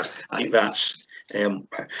there. I think that's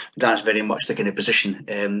very much the kind of position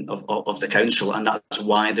of the council, and that's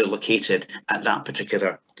why they're located at that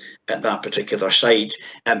particular site.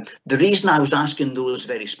 The reason I was asking those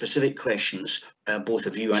very specific questions, both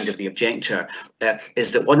of you and of the objector,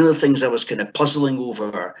 is that one of the things I was kind of puzzling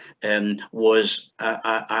over was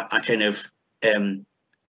a kind of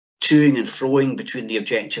toing and froing between the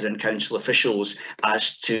objector and council officials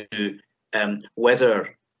as to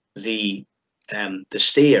whether the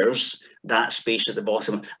stairs, that space at the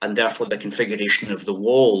bottom, and therefore the configuration of the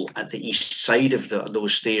wall at the east side of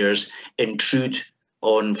those stairs intrude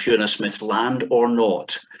on Fiona Smith's land or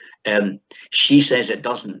not? She says it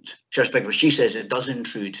doesn't. She says it does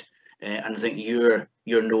intrude, and I think your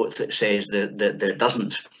note that says that it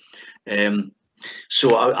doesn't.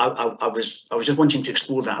 So I was just wanting to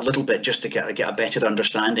explore that a little bit, just to get a better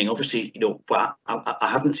understanding. Obviously, you know, I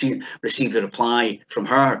haven't received a reply from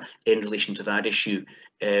her in relation to that issue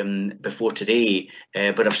before today,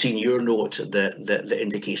 but I've seen your note that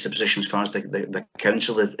indicates the position as far as the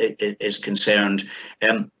council is concerned.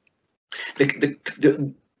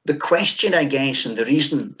 The question, I guess, and the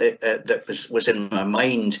reason that was in my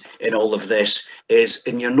mind in all of this is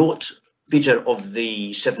in your note, Peter, of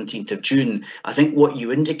the 17th of June, I think what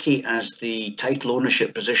you indicate as the title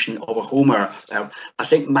ownership position of a Homer, I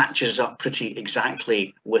think matches up pretty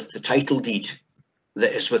exactly with the title deed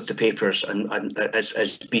that is with the papers and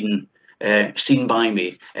has been seen by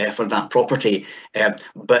me for that property.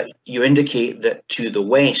 But you indicate that to the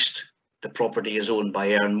west, the property is owned by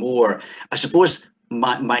Aaron Moore. I suppose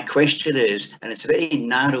my question is, and it's a very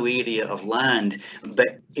narrow area of land,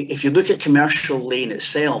 but if you look at Commercial Lane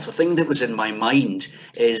itself, the thing that was in my mind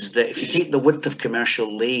is that if you take the width of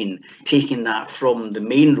Commercial Lane, taking that from the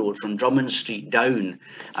main road, from Drummond Street down,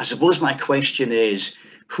 I suppose my question is,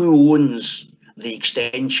 who owns the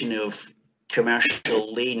extension of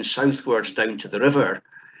Commercial Lane southwards down to the river?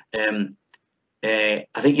 I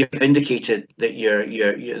think you've indicated that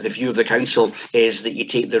the view of the council is that you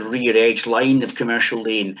take the rear edge line of Commercial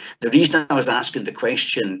Lane. The reason I was asking the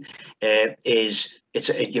question is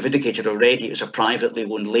you've indicated already it was a privately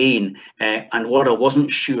owned lane, and what I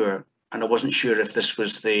wasn't sure, if this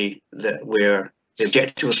was where the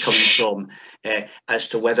objective was coming from, as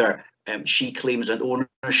to whether she claims an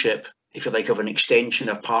ownership, if you like, of an extension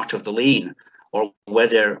of part of the lane, or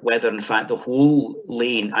whether in fact the whole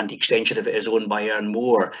lane and the extension of it is owned by Aaron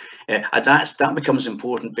Moore. And that becomes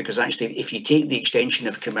important, because actually if you take the extension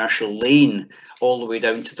of Commercial Lane all the way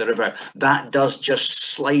down to the river, that does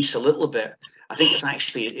just slice a little bit. I think it's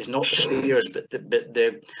not the stairs, but the bit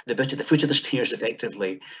at the foot of the stairs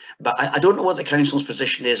effectively. But I don't know what the council's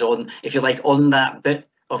position is on, if you like, on that bit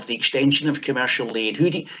of the extension of Commercial Lane.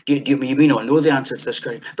 You may not know the answer to this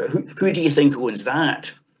question, but who do you think owns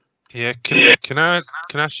that? Yeah, can I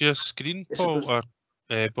ask you a screen, Paul, or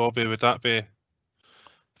Bobby? Would that be? I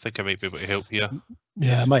think I might be able to help here.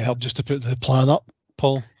 Yeah, it might help just to put the plan up,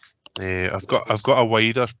 Paul. I've got a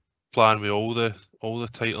wider plan with all the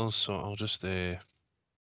titles, so I'll just give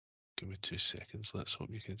me 2 seconds. Let's hope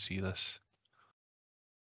you can see this.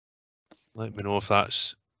 Let me know if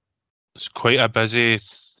it's quite a busy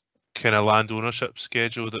kind of land ownership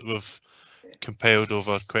schedule that we've compiled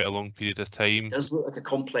over quite a long period of time. It does look like a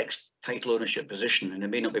complex title ownership position, and it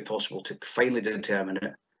may not be possible to finally determine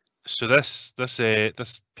it. So this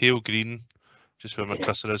pale green, just where my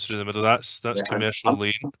cursor is through the middle, that's yeah, Commercial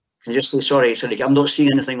Lane. Can you just say sorry, I'm not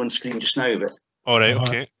seeing anything on screen just now, but all right,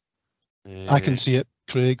 okay. I can see it,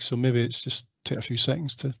 Craig, so maybe it's just take a few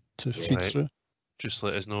seconds to feed through. Just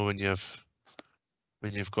let us know when you've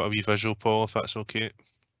got a wee visual, Paul, if that's okay.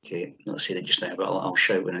 Okay, not seeing it just now, but I'll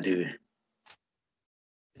shout when I do.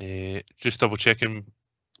 Just double checking,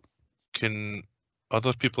 can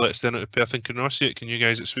other people external to Perth and Kinross see it? Can you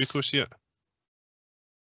guys at Sweco see it?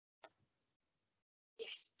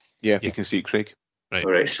 Yes. Yeah, we can see it, Craig. Right.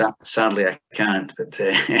 All right. Sadly, I can't. But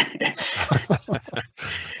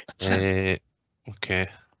okay.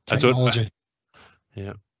 Technology.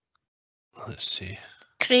 Yeah. Let's see.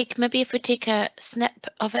 Craig, maybe if we take a snip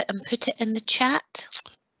of it and put it in the chat.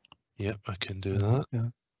 Yep, I can do that. Yeah.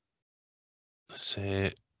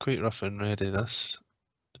 It's quite rough and ready, this,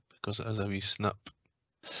 because it has a wee snip.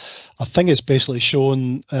 I think it's basically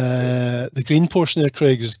shown the green portion there,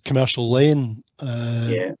 Craig, is Commercial Lane.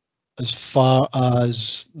 yeah. As far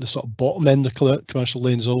as the sort of bottom end of Commercial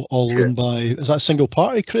Lane is all owned by, is that single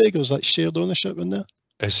party, Craig, or is that shared ownership in there?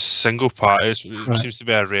 It's single party. It seems to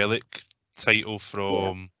be a relic title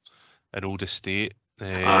from an old estate.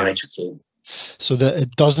 Right, okay. So that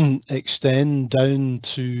it doesn't extend down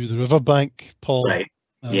to the riverbank, Paul. Right.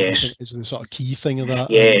 Yes. I think is the sort of key thing of that.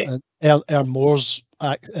 Yeah. And Aaron Moore's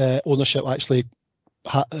ownership actually,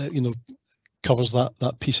 covers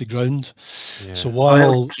that piece of ground. Yeah. So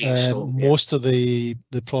while most of the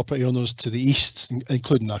property owners to the east,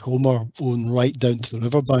 including Homer, own right down to the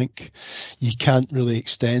riverbank, you can't really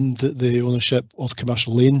extend the ownership of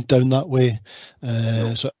Commercial Lane down that way.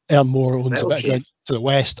 So Aaron Moore owns a bit of ground to the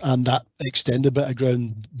west and that extended bit of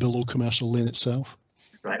ground below Commercial Lane itself.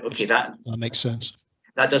 Right, okay, that makes sense.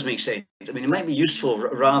 That does make sense. I mean, it might be useful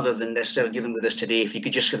rather than necessarily dealing with this today, if you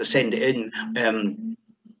could just sort of send it in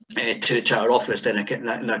to our office, then I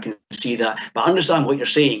can see that. But I understand what you're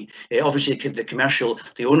saying. Obviously,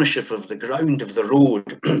 the ownership of the ground of the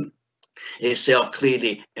road itself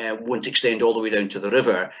clearly won't extend all the way down to the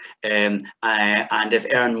river. And if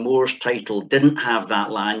Aaron Moore's title didn't have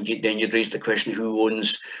that land, then you'd raise the question, who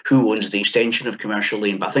owns the extension of Commercial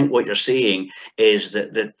Lane? But I think what you're saying is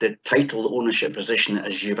that the title ownership position,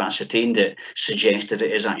 as you've ascertained it, suggests that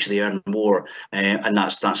it is actually Aaron Moore, and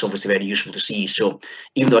that's obviously very useful to see. So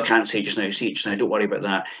even though I can't see it just now, don't worry about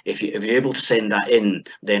that. If you're able to send that in,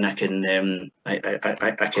 then I can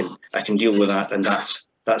I can deal with that, and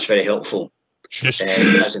that's very helpful. Just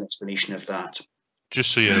as an explanation of that.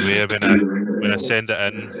 Just so you're aware, when I send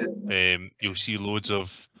it in, you'll see loads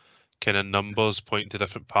of kind of numbers pointing to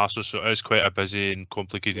different parcels, so it is quite a busy and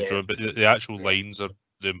complicated drawing, but the actual lines are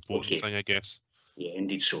the important thing, I guess. Yeah,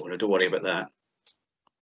 indeed so. No, don't worry about that.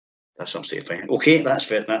 That's absolutely fine. Okay, that's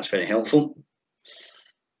very helpful.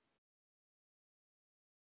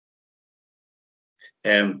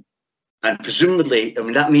 And presumably, I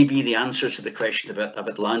mean, that may be the answer to the question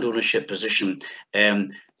about land ownership position.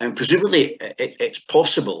 And presumably, it's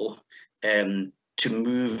possible to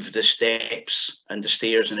move the steps and the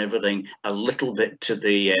stairs and everything a little bit to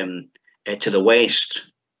the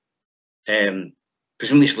west.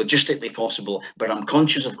 Presumably, it's logistically possible, but I'm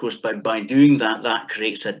conscious, of course, by doing that, that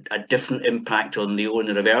creates a different impact on the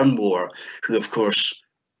owner of Ernmore, who, of course,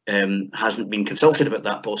 hasn't been consulted about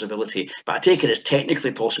that possibility. But I take it it's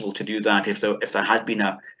technically possible to do that if there had been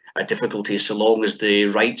a difficulty, so long as the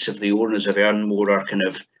rights of the owners of Ernmore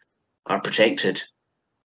are protected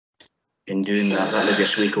in doing that. That may be a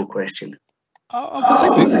Swaco question.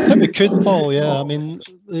 I think we could, Paul. Yeah, I mean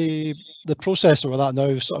the process over that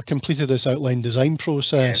now sort of completed this outline design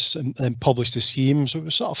process and published a scheme, so we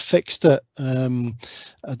sort of fixed it.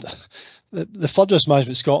 The Flood Risk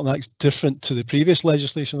Management Scotland Act's different to the previous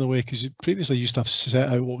legislation in a way, because previously you used to have set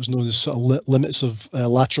out what was known as sort of limits of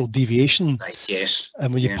lateral deviation. Right, yes.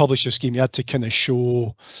 And when you publish your scheme, you had to kind of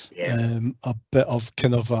show a bit of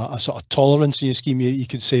kind of a sort of tolerance in your scheme. You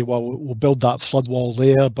could say, well, we'll build that flood wall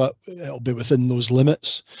there, but it'll be within those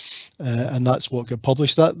limits. And that's what got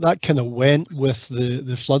published. That kind of went with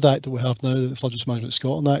the Flood Act that we have now, the Flood Risk Management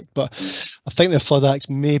Scotland Act. But I think the Flood Act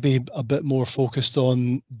may be a bit more focused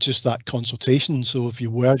on just that consultation. So if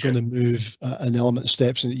you were going to move an element of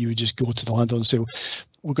steps, and you would just go to the landowner and say, well,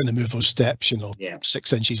 we're going to move those steps,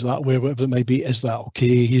 6 inches that way, whatever it may be. Is that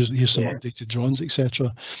okay? Here's some updated drawings,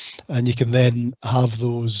 etc. And you can then have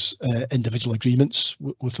those individual agreements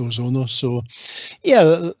with those owners. So,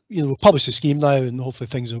 we'll publish the scheme now, and hopefully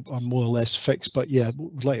things are more or less fixed. But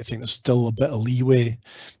we'd like to think there's still a bit of leeway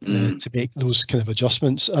to make those kind of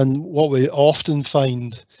adjustments. And what we often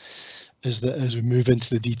find is that as we move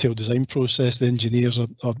into the detailed design process, the engineers are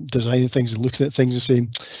designing things and looking at things and saying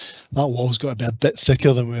that wall's got to be a bit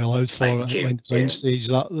thicker than we allowed for at the design stage.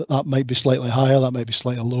 That might be slightly higher, that might be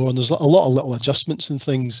slightly lower, and there's a lot of little adjustments and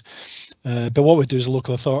things. But what we do as a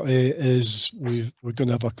local authority is we're going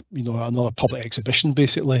to have another public exhibition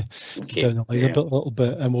basically down the line a little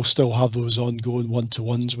bit, and we'll still have those ongoing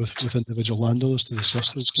one-to-ones with individual landowners to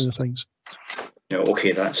discuss those kind of things.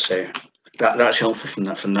 That's helpful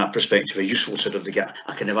from that perspective. A useful sort of a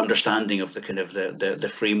kind of understanding of the kind of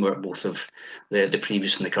the framework, both of the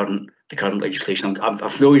previous and the current legislation. I'm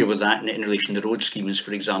familiar with that in relation to road schemes,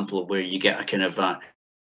 for example, where you get a kind of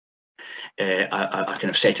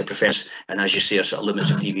set of preference, and as you say, a sort of limits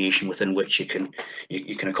of deviation within which you can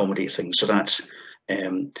accommodate things. So that's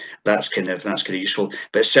kind of useful.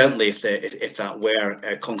 But certainly, if that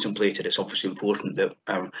were contemplated, it's obviously important that,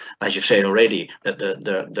 as you've said already, that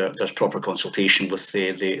there's proper consultation with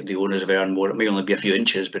the owners of Ernmore. It may only be a few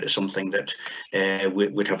inches, but it's something that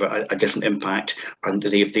would have a different impact, and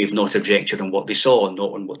they've not objected on what they saw, and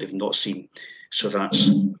not on what they've not seen. So that's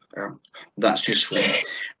useful.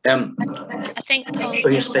 I think, Paul,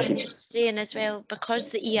 just saying as well, because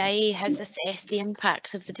the EIA has assessed the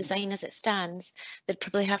impacts of the design as it stands, there'd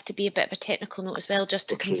probably have to be a bit of a technical note as well, just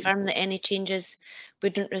to confirm that any changes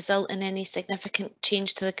wouldn't result in any significant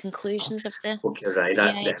change to the conclusions of the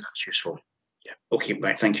EIA. That's useful. Yeah. Okay,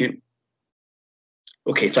 right. Thank you.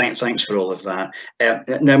 Okay, thanks for all of that.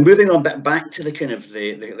 Now, moving on back to the kind of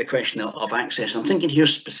the question of access. I'm thinking here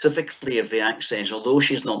specifically of the access, although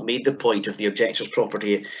she's not made the point of the objector's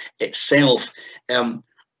property itself.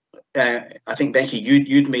 I think, Becky,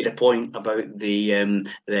 you'd made a point about the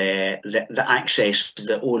access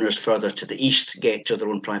the owners further to the east get to their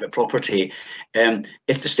own private property.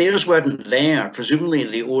 If the stairs weren't there, presumably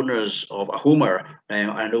the owners of a Homer,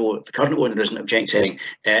 I know the current owner isn't objecting,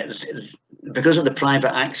 because of the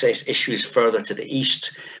private access issues further to the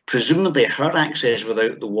east, presumably her access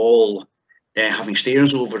without the wall having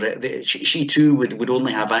stairs over it, she too would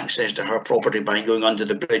only have access to her property by going under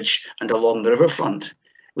the bridge and along the riverfront.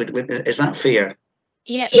 Is that fair?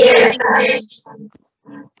 Yeah.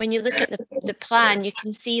 When you look at the plan, you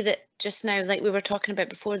can see that just now, like we were talking about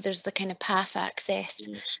before, there's the kind of path access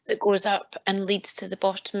that goes up and leads to the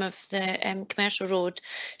bottom of the commercial road.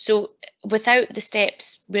 So without the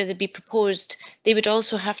steps where they'd be proposed, they would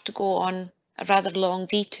also have to go on a rather long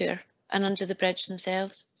detour and under the bridge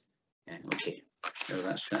themselves. Yeah, okay. No,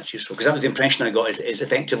 that's useful, because that was the impression I got, is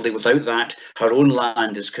effectively without that, her own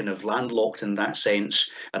land is kind of landlocked in that sense,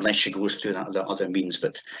 unless she goes through that other means.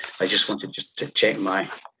 But I just wanted to check my...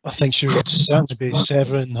 I think she would certainly be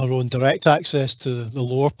severing her own direct access to the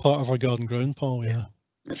lower part of her garden ground, Paul, yeah.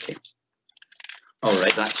 Okay. All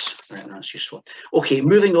right, that's useful. Okay,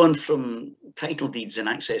 moving on from title deeds and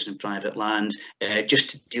access in private land,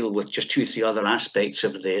 just to deal with just 2 or 3 other aspects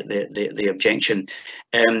of the objection,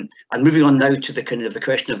 and moving on now to the kind of the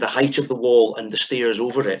question of the height of the wall and the stairs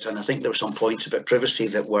over it. And I think there were some points about privacy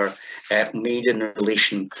that were made in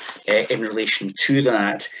relation to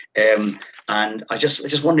that. And I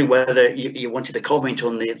just wondering whether you wanted to comment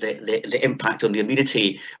on the impact on the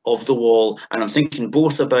amenity of the wall. And I'm thinking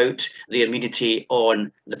both about the amenity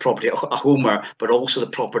on the property at Homer, but also the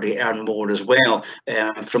property at Ernmore as well.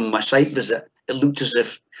 From my site visit, it looked as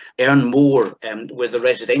if Ernmore, where the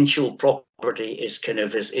residential property is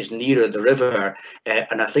is nearer the river,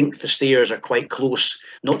 and I think the stairs are quite close,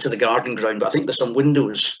 not to the garden ground, but I think there's some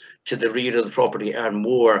windows to the rear of the property at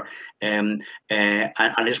Ernmore. And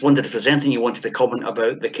I just wondered if there's anything you wanted to comment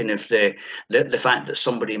about the kind of the fact that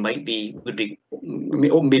somebody would be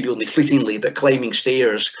maybe only fleetingly, but climbing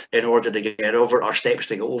stairs in order to get over, or steps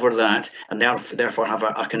to get over that, and therefore have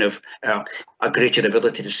a kind of a greater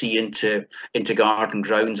ability to see into garden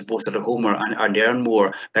grounds, both at Homer and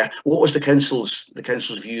Ernmore. What was the council's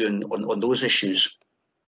view on those issues?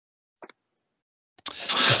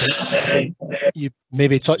 You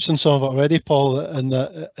maybe touched on some of it already, Paul, and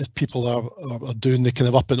that if people are doing the kind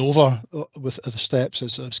of up and over with the steps,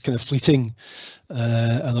 it's kind of fleeting,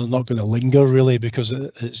 and I'm not going to linger really, because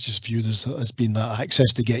it's just viewed as being that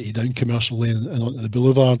access to get you down Commercial Lane and onto the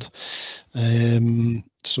boulevard.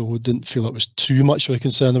 So we didn't feel it was too much of a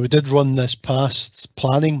concern. And we did run this past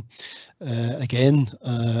planning again,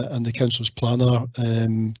 and the council's planner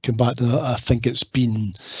came back to that. I think it's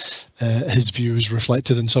been his view is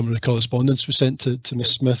reflected in some of the correspondence we sent to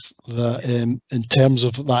Ms Smith, that in terms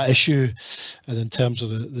of that issue and in terms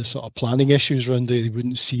of the sort of planning issues around it, they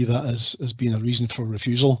wouldn't see that as being a reason for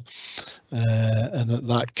refusal, and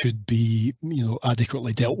that could be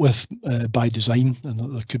adequately dealt with by design, and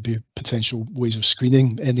that there could be potential ways of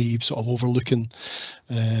screening any sort of overlooking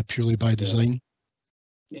purely by design.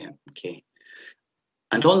 Yeah, okay.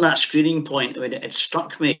 And on that screening point, I mean, it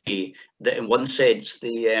struck me that in one sense,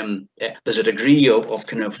 there's a degree of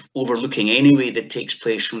kind of overlooking anyway that takes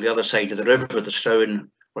place from the other side of the river, the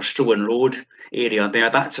Strowan Road area there.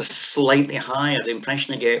 That's a slightly higher. The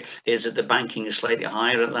impression I get is that the banking is slightly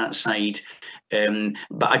higher at that side.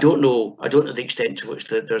 But I don't know the extent to which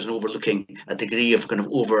there's an overlooking, a degree of kind of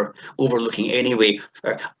overlooking anyway,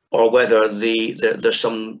 or whether there's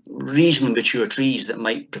some reasonably mature trees that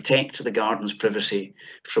might protect the garden's privacy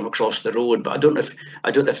from across the road. But I don't know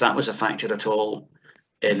if that was a factor at all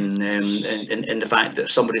in the fact that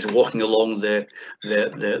somebody's walking along the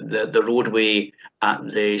roadway at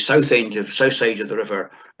the south side of the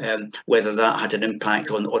river, whether that had an impact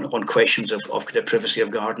on questions of the privacy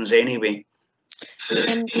of gardens anyway.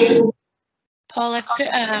 Paul, I've put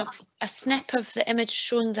a snip of the image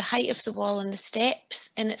showing the height of the wall and the steps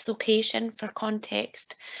in its location for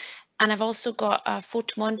context, and I've also got a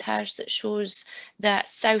photo montage that shows that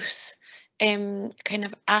south kind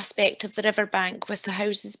of aspect of the riverbank with the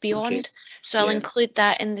houses beyond. Okay. So I'll include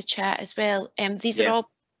that in the chat as well. These are all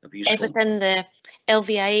within the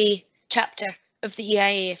LVIA chapter of the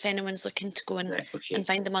EIA, if anyone's looking to go and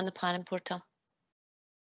find them on the planning portal.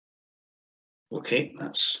 Okay,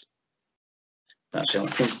 that's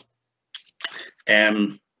helpful.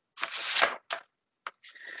 And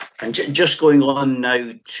just going on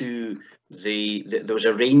now to there was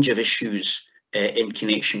a range of issues in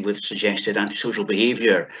connection with suggested antisocial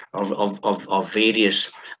behaviour of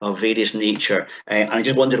various various nature. And I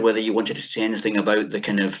just wondered whether you wanted to say anything about the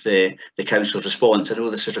kind of the council's response. I know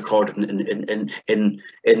this is recorded in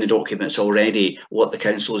the documents already, what the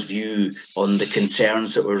council's view on the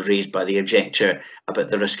concerns that were raised by the objector about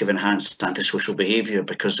the risk of enhanced antisocial behaviour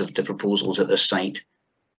because of the proposals at this site.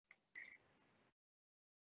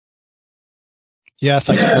 Yeah,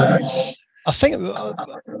 thanks, Paul. I think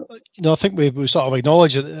I think we sort of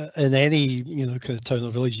acknowledge that in any kind of town or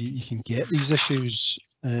village you can get these issues.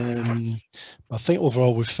 I think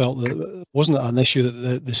overall we felt that it wasn't an issue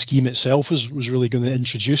that the scheme itself was really going to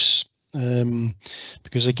introduce.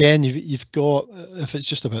 Because again, you've got, if it's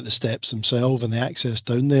just about the steps themselves and the access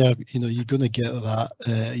down there, you're going to get that.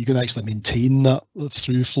 You're going to actually maintain that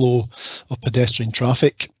through flow of pedestrian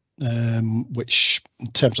traffic. Which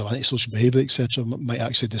in terms of antisocial behaviour, etc., might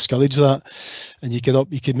actually discourage that. And you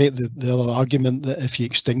could make the other argument that if you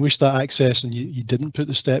extinguish that access and you didn't put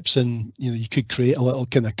the steps in, you could create a little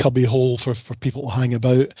kind of cubby hole for people to hang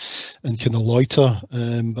about and kind of loiter.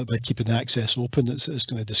 But by keeping the access open, it's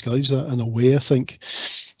going to discourage that in a way, I think.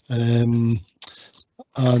 And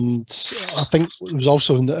I think there was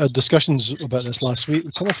also in the discussions about this last week,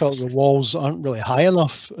 we kind of felt the walls aren't really high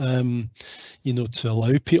enough, to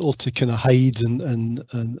allow people to kind of hide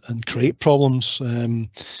and create problems. They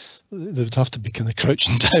would have to be kind of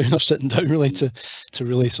crouching down or sitting down really to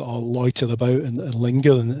really sort of loiter about and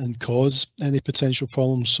linger and cause any potential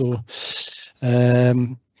problems. So,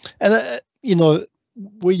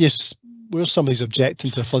 where somebody's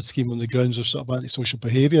objecting to a flood scheme on the grounds of sort of antisocial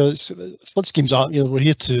behaviour, flood schemes aren't, we're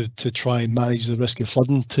here to try and manage the risk of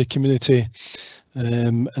flooding to community.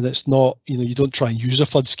 And it's not, you don't try and use a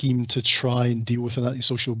flood scheme to try and deal with an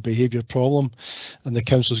antisocial behaviour problem. And the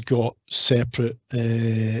council's got separate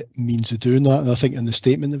means of doing that. And I think in the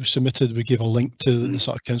statement that was submitted, we gave a link to the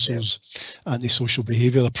sort of council's antisocial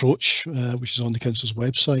behaviour approach, which is on the council's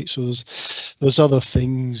website. So there's other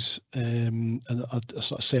things, and a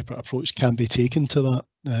sort of separate approach can be taken to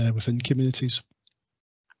that within communities.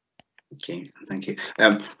 Okay, thank you.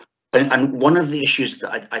 And one of the issues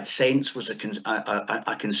that I'd sense was a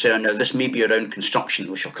concern. Now, this may be around construction,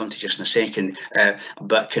 which I'll come to just in a second,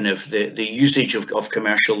 but kind of the usage of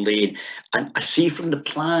commercial lane. And I see from the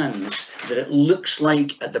plans that it looks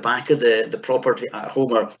like at the back of the property at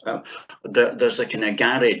Homer, there's a kind of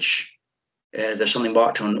garage. There's something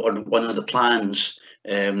marked on one of the plans,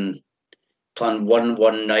 plan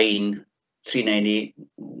 119398.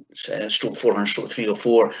 Stroke 400 stroke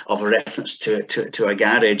 304 of a reference to a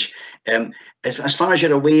garage. As far as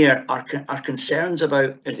you're aware, are concerns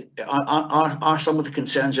about are some of the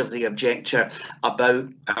concerns of the objector about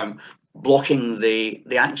blocking the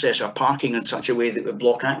access or parking in such a way that would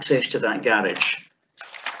block access to that garage?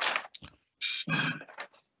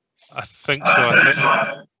 I think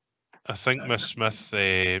so. I think Miss Smith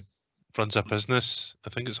runs a business. I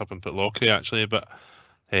think it's up in Pitlochry actually, but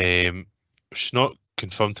she's not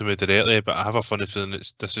confirmed to me directly, but I have a funny feeling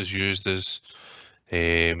that this is used as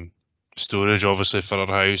storage, obviously, for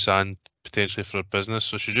her house and potentially for her business.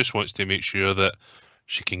 So she just wants to make sure that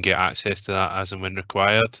she can get access to that as and when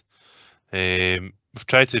required. We've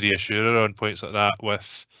tried to reassure her on points like that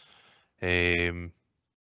with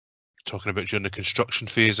talking about during the construction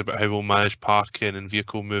phase about how we'll manage parking and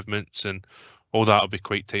vehicle movements, and all that will be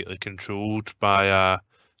quite tightly controlled by a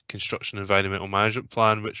construction environmental management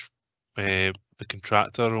plan, which the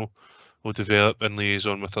contractor will develop in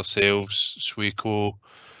liaison with ourselves, SWECO,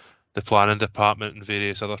 the planning department, and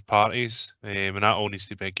various other parties, and that all needs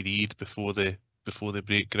to be agreed before they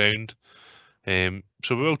break ground. So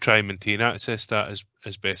we will try and maintain access to that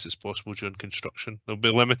as best as possible during construction. There'll be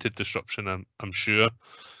limited disruption, I'm sure,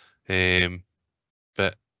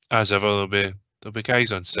 but as ever there'll be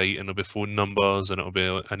guys on site and there'll be phone numbers and it'll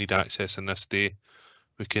be I need access on this day.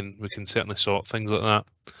 We can certainly sort things like that.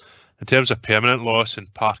 In terms of permanent loss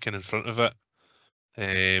and parking in front of it,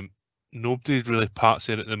 nobody really parks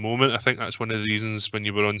there at the moment. I think that's one of the reasons when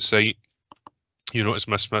you were on site, you noticed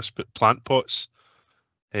Miss Smith's put plant pots.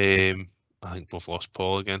 I think we've lost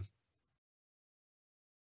Paul again.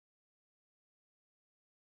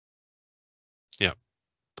 Yeah,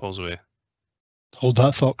 Paul's away. Hold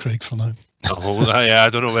that thought, Craig, for now. Hold that. Yeah, I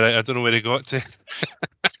don't know where he got to. See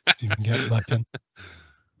if we can get back in.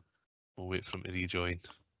 We'll wait for him to rejoin.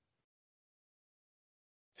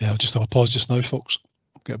 Yeah, I'll just have a pause just now, folks.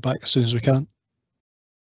 We'll get back as soon as we can.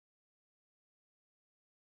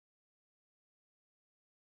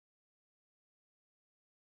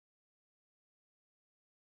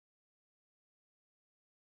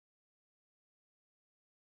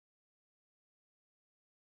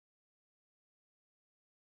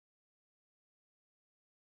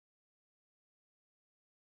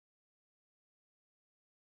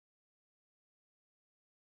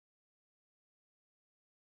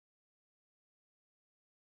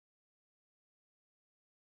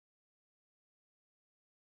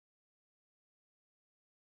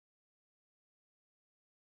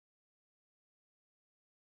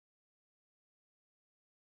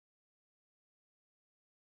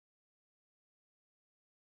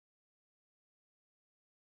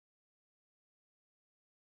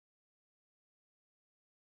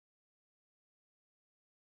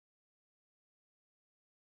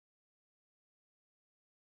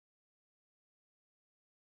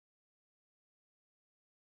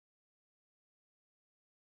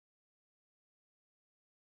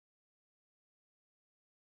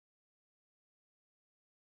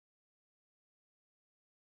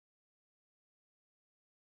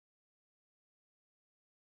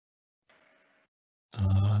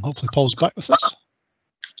 And hopefully Paul's back with us.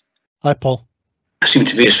 Hi, Paul. I seem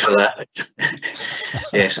to be as for that.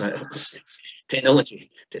 Yes, technology.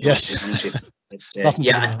 Yes.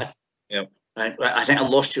 But, I think I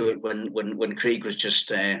lost you when Craig was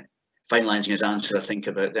just finalising his answer. I think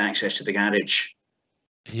about the access to the garage.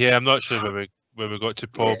 Yeah, I'm not sure where we got to,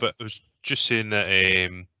 Paul, but I was just saying that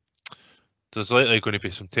there's likely going to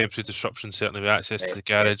be some temporary disruption, certainly with access to the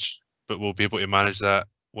garage, but we'll be able to manage that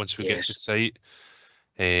once we get to site.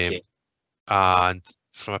 And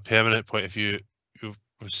from a permanent point of view,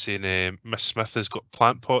 we're saying Miss Smith has got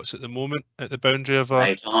plant pots at the moment at the boundary of her.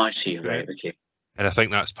 Right, oh, I see, right, okay. And I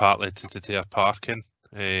think that's partly to do with parking.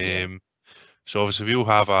 So obviously we'll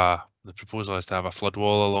have the proposal is to have a flood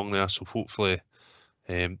wall along there, so hopefully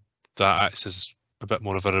that acts as a bit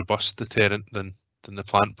more of a robust deterrent than the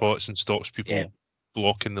plant pots and stops people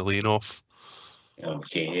blocking the lane off.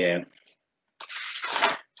 Okay, yeah.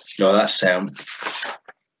 No, that's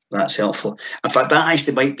helpful. In fact, that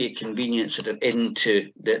actually might be a convenient sort of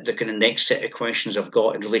into the kind of next set of questions I've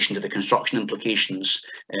got in relation to the construction implications.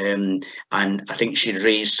 And I think she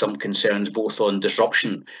raised some concerns both on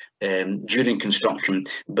disruption during construction,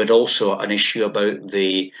 but also an issue about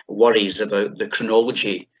the worries about the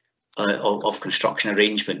chronology of construction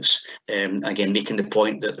arrangements. Again, making the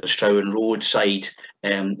point that the Strowen Road side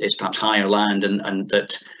is perhaps higher land, and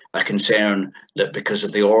that a concern that because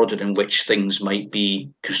of the order in which things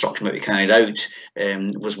construction might be carried out,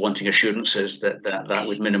 was wanting assurances that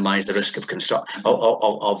would minimise the risk of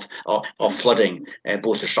flooding,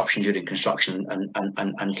 both disruption during construction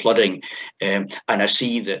and flooding. And I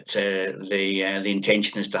see that the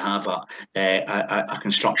intention is to have a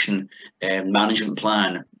construction management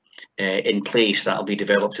plan in place that'll be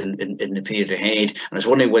developed in the period ahead. And I was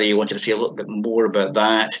wondering whether you wanted to say a little bit more about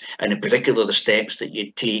that, and in particular the steps that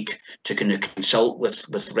you'd take to kind of consult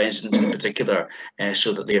with residents in particular,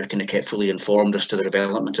 so that they're kind of kept fully informed as to the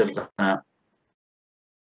development of that.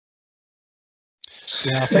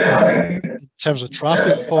 Yeah, I think in terms of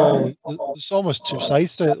traffic, Paul, there's almost two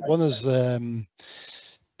sides to it. One is the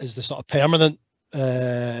sort of permanent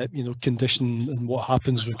condition and what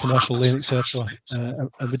happens with commercial lane, etc. And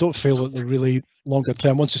we don't feel that they're really longer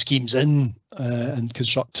term. Once the scheme's in and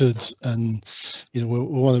constructed, and we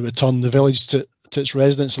want to return the village to its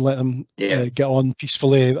residents and let them get on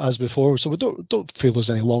peacefully as before. So we don't feel there's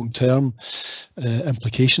any long term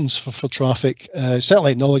implications for traffic.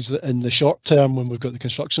 Certainly acknowledge that in the short term, when we've got the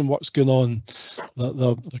construction works going on, that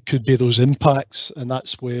there could be those impacts, and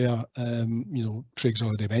that's where Craig's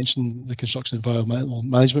already mentioned the construction environmental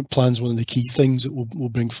management plan is one of the key things that we'll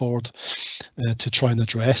bring forward to try and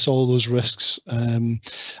address all those risks. And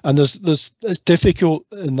it's difficult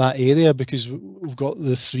in that area because we've got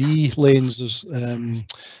the 3 lanes. There's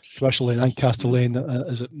commercial lane, Ancaster lane,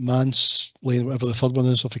 is it Mance lane, whatever the third one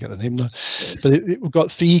is, I forget the name now. But we've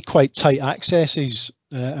got 3 quite tight accesses,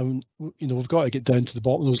 and we've got to get down to the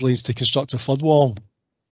bottom of those lanes to construct a flood wall.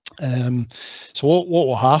 So what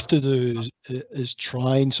we'll have to do is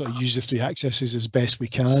try and sort of use the 3 accesses as best we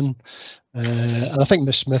can. And I think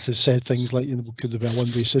Ms Smith has said things like, could there be a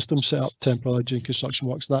one-way system set up temporarily during construction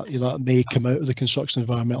works? That may come out of the construction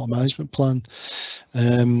environmental management plan.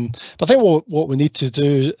 But I think what we need to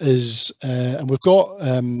do is, and we've got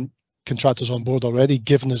contractors on board already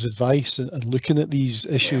giving us advice and looking at these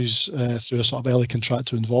issues through a sort of early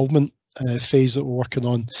contractor involvement phase that we're working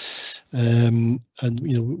on, and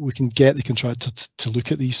we can get the contractor to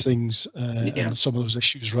look at these things and some of those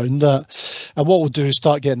issues around that. And what we'll do is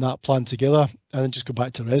start getting that plan together and then just go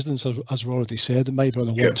back to residents, as we already said. It might be on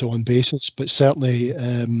a one-to-one basis, but certainly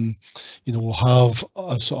we'll have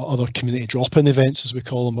a sort of other community drop-in events, as we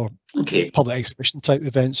call them, or public exhibition type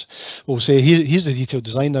events. We'll say, here's the detailed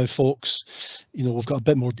design now, folks. We've got a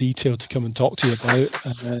bit more detail to come and talk to you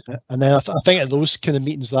about. And then I think at those kind of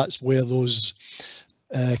meetings, that's where those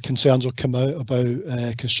concerns will come out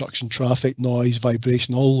about construction, traffic, noise,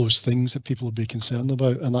 vibration, all those things that people will be concerned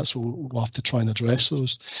about, and that's what we'll have to try and address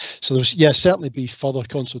those. So there's certainly be further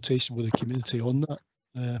consultation with the community on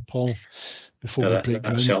that, Paul, before we break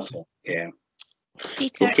ground. That's helpful. Yeah.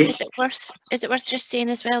 Peter, is it worth just saying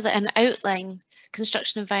as well that an outline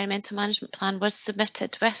construction environmental management plan was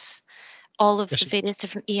submitted with all of the various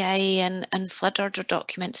different EIA and flood order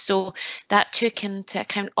documents, so that took into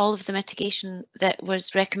account all of the mitigation that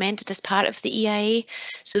was recommended as part of the EIA.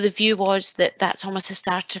 So the view was that that's almost a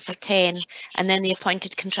starter for 10, and then the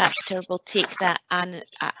appointed contractor will take that and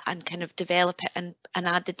kind of develop it and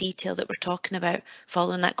add the detail that we're talking about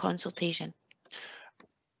following that consultation.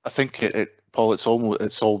 I think Paul, it's all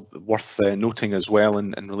worth noting as well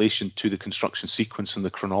in relation to the construction sequence and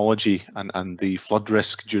the chronology and the flood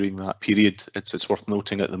risk during that period. It's worth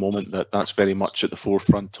noting at the moment that that's very much at the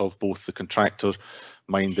forefront of both the contractor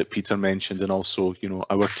mind that Peter mentioned and also, you know,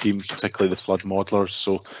 our team, particularly the flood modelers.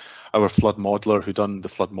 So our flood modeler who done the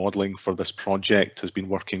flood modelling for this project has been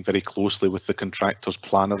working very closely with the contractor's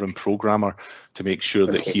planner and programmer to make sure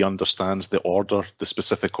that he understands the order, the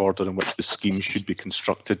specific order in which the scheme should be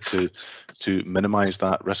constructed to minimise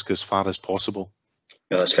that risk as far as possible.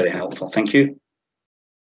 Yeah, that's very helpful. Thank you.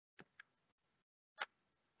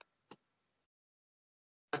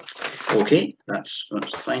 Okay, that's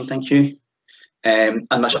fine. Thank you. And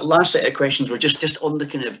my last set of questions were just on the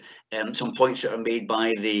kind of some points that are made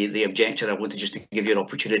by the objector. I wanted just to give you an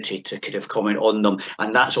opportunity to kind of comment on them,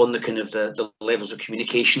 and that's on the kind of the levels of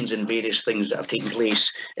communications and various things that have taken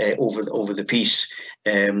place over the piece.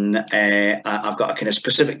 I've got a kind of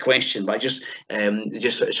specific question, but I just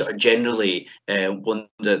sort of generally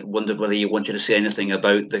wondered whether you wanted to say anything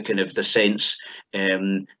about the kind of the sense,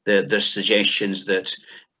 the suggestions that.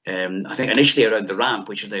 I think initially around the ramp,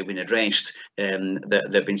 which has now been addressed, there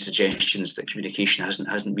have been suggestions that communication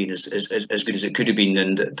hasn't been as good as it could have been,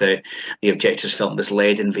 and that the objectors felt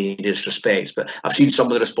misled in various respects. But I've seen some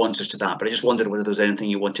of the responses to that, but I just wondered whether there was anything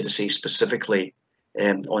you wanted to say specifically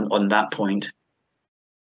on that point.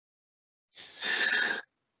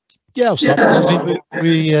 Yeah, I'll start.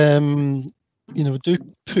 We you know, do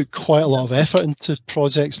put quite a lot of effort into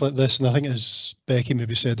projects like this, and I think, as Becky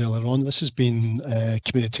maybe said earlier on, this has been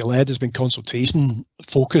community-led, has been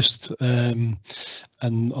consultation-focused, and a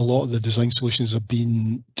lot of the design solutions have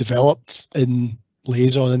been developed in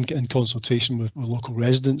liaison in consultation with local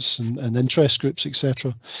residents and interest groups,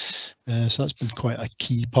 etc. So that's been quite a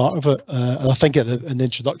key part of it. And I think in the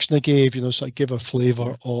introduction I gave, you know, so I gave a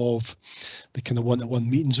flavour of the kind of one-to-one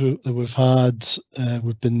meetings that we've had.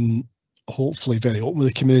 We've been hopefully very open with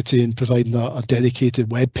the community and providing a dedicated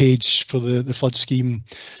web page for the flood scheme,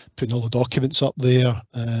 putting all the documents up there.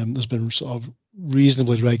 There's been sort of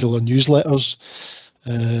reasonably regular newsletters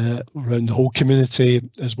around the whole community,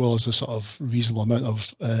 as well as a sort of reasonable amount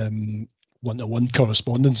of one-to-one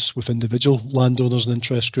correspondence with individual landowners and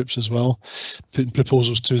interest groups as well, putting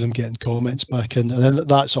proposals to them, getting comments back in, and then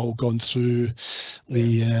that's all gone through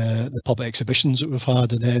the public exhibitions that we've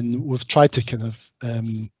had, and then we've tried to kind of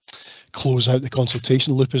close out the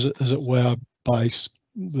consultation loop, as it were, by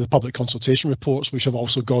the public consultation reports, which have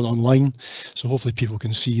also gone online. So hopefully people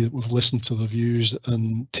can see that we've listened to the views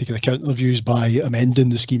and taken account of the views by amending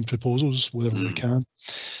the scheme proposals wherever we can.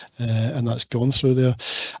 And that's gone through there.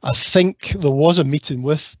 I think there was a meeting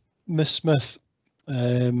with Ms. Smith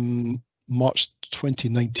March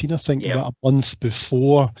 2019, I think, about a month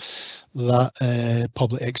before that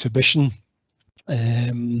public exhibition.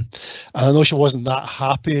 And I know she wasn't that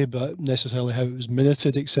happy, but necessarily how it was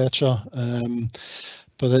minuted, etc.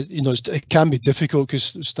 But you know, it can be difficult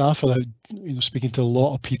because staff are out, you know, speaking to a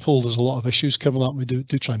lot of people. There's a lot of issues coming up. We do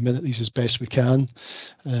try and minute these as best we can,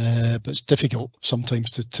 but it's difficult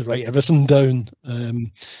sometimes to write everything down.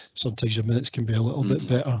 Sometimes your minutes can be a little bit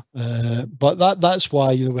better, but that's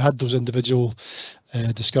why, you know, we had those individual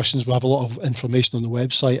discussions. We have a lot of information on the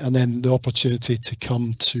website, and then the opportunity to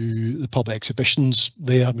come to the public exhibitions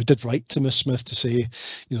there. And we did write to Ms. Smith to say, you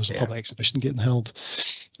know, there's a public exhibition getting held.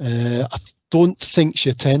 I don't think she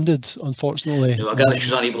attended, unfortunately. No, I gather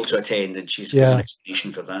she was unable to attend, and she's given an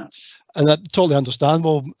explanation for that. And that's totally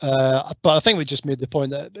understandable. But I think we just made the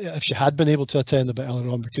point that if she had been able to attend a bit earlier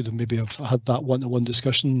on, we could have maybe have had that one-to-one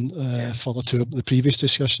discussion further to the previous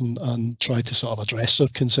discussion and tried to sort of address her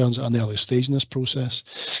concerns at an early stage in this process.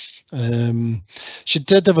 She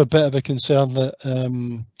did have a bit of a concern that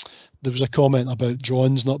there was a comment about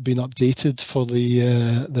drawings not being updated for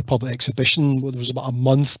the public exhibition. There was about a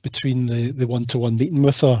month between the one-to-one meeting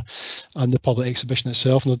with her and the public exhibition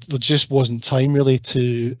itself, and there just wasn't time really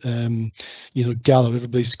to you know, gather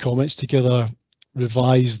everybody's comments together,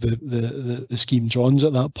 revise the scheme drawings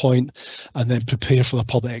at that point, and then prepare for the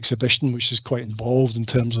public exhibition, which is quite involved in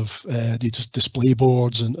terms of the display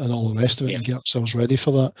boards and all the rest of it, to get ourselves ready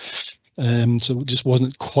for that. So it just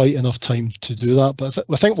wasn't quite enough time to do that. But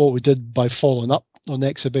I think what we did by following up on the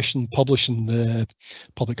exhibition, publishing the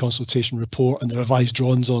public consultation report and the revised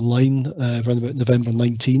drawings online around about November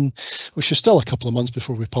 19, which is still a couple of months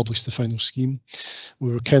before we published the final scheme.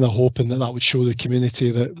 We were kind of hoping that would show the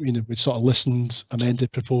community that, you know, we'd sort of listened,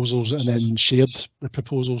 amended proposals, and then shared the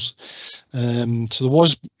proposals. So there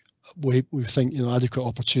was we think, you know, adequate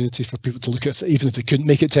opportunity for people to look at, even if they couldn't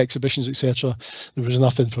make it to exhibitions, etc. There was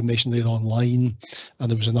enough information there online, and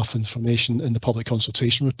there was enough information in the public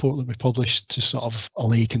consultation report that we published to sort of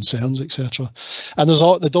allay concerns, etc. And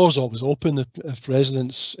the door's always open if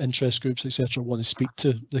residents, interest groups, etc. want to speak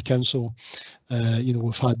to the council. You know,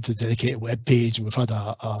 we've had the dedicated web page, and we've had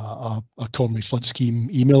a Comrie flood scheme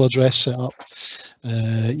email address set up.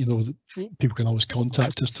 You know, people can always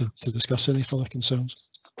contact us to discuss any further concerns.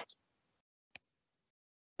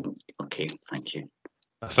 Okay, thank you.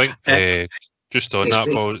 I think just on that,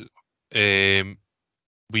 Paul,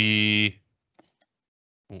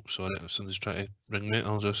 oh, sorry, somebody's trying to ring me.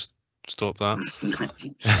 I'll just stop that.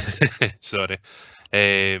 Sorry.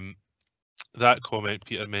 That comment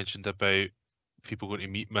Peter mentioned about people going to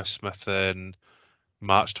meet Miss Smith in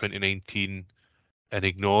March 2019 and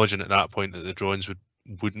acknowledging at that point that the drawings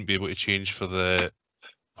wouldn't be able to change for the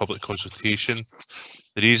public consultation.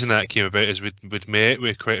 The reason that came about is we'd met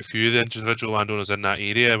with quite a few of the individual landowners in that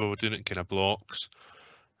area. We were doing it in kind of blocks,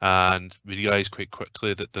 and we realised quite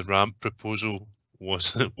quickly that the ramp proposal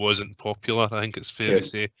wasn't popular. I think it's fair to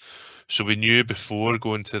say. So we knew before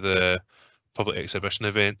going to the public exhibition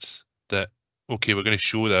events that, okay, we're going to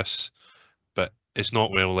show this, but it's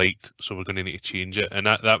not well liked, so we're going to need to change it. And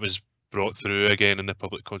that was brought through again in the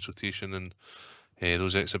public consultation and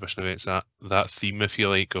those exhibition events, that theme, if you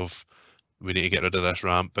like, of we need to get rid of this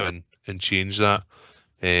ramp and change that.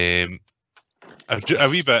 A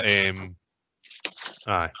wee bit,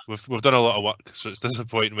 we've done a lot of work, so it's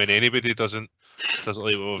disappointing when anybody doesn't like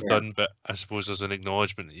what we've done, but I suppose there's an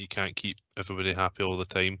acknowledgement that you can't keep everybody happy all the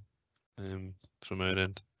time from our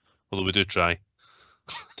end, although we do try.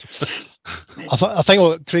 I think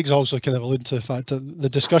what Craig's also kind of alluded to the fact that the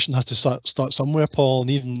discussion has to start somewhere, Paul, and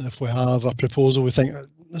even if we have a proposal, we think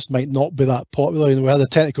this might not be that popular. You know, we had a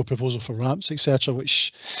technical proposal for ramps, etc.,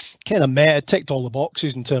 which kind of it ticked all the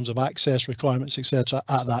boxes in terms of access requirements, etc.,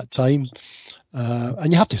 at that time.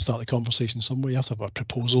 And you have to start the conversation somewhere. You have to have a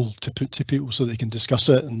proposal to put to people so they can discuss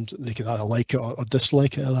it and they can either like it or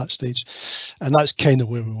dislike it at that stage. And that's kind of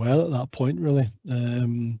where we were at that point, really.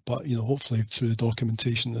 But, you know, hopefully through the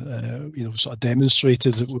documentation, you know, sort of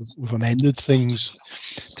demonstrated that we've amended things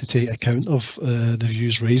to take account of the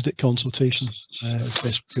views raised at consultation as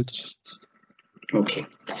best we could. Okay,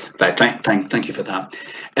 thank you for that.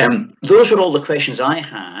 Those were all the questions I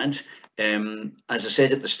had. As I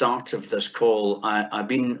said at the start of this call, I've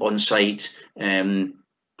been on site on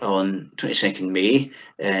 22nd May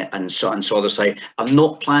and saw the site. I'm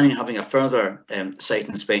not planning on having a further site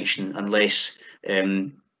inspection unless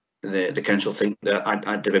the council think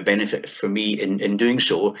that there would benefit for me in doing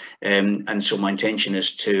so, and so my intention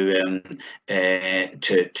is to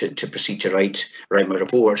proceed to write my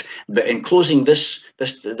report. But in closing this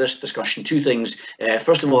discussion, two things.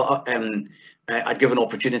 First of all, I'd give an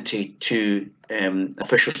opportunity to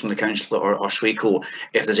officials from the council or SWACO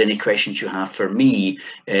if there's any questions you have for me,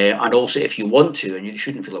 and also if you want to, and you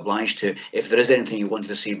shouldn't feel obliged to, if there is anything you wanted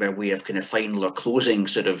to say by way of kind of final or closing,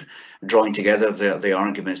 sort of drawing together the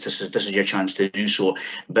arguments, this is your chance to do so.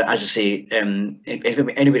 But as I say, if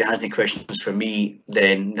anybody has any questions for me,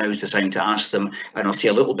 then now's the time to ask them, and I'll say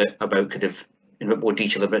a little bit about kind of in a bit more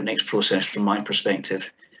detail about next process from my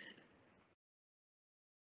perspective.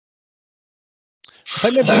 I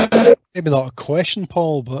think maybe not a question,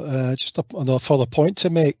 Paul, but just another further point to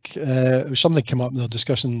make. Something came up in the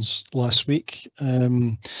discussions last week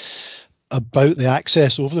about the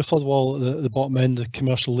access over the flood wall at the bottom end of the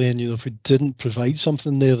commercial lane. You know, if we didn't provide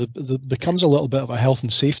something there, there becomes a little bit of a health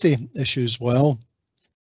and safety issue as well,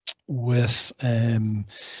 with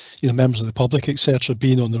you know, members of the public, etc.,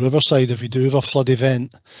 being on the riverside if we do have a flood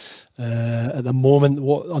event. At the moment,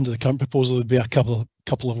 under the current proposal would be a couple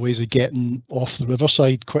of ways of getting off the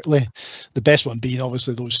riverside quickly. The best one being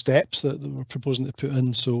obviously those steps that we're proposing to put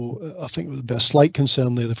in. So I think there would be a slight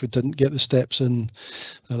concern there if we didn't get the steps in.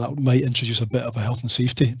 That might introduce a bit of a health and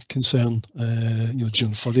safety concern, you know,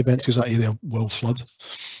 during flood events, because that area will flood.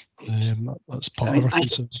 That's part of our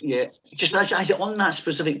concerns. Yeah, just actually on that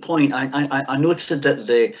specific point, I noted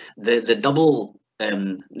that the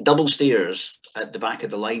double stairs at the back of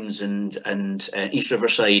the lines and East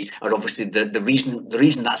Riverside are obviously the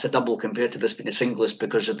reason that's a double compared to this being a single is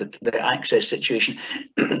because of the access situation.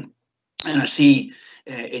 And I see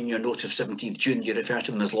in your note of 17th June you refer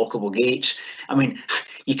to them as lockable gates. I mean,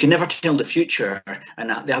 you can never tell the future,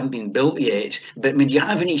 and they haven't been built yet. But I mean, do you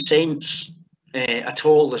have any sense at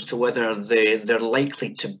all as to whether they're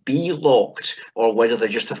likely to be locked or whether they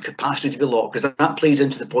just have capacity to be locked, because that plays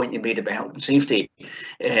into the point you made about health and safety.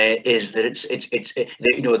 Is that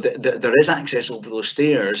there is access over those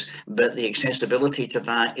stairs, but the accessibility to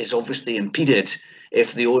that is obviously impeded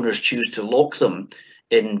if the owners choose to lock them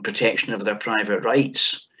in protection of their private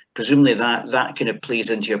rights. Presumably that kind of plays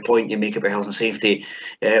into your point you make about health and safety.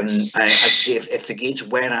 I say if the gates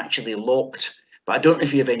were actually locked. But I don't know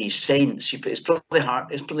if you have any sense. It's probably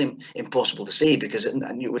hard. It's probably impossible to say because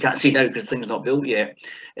we can't see now because things not built yet.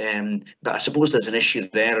 But I suppose there's an issue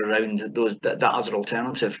there around that other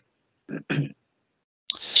alternative.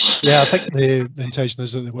 Yeah, I think the intention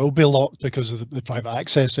is that they will be locked because of the private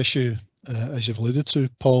access issue, as you've alluded to,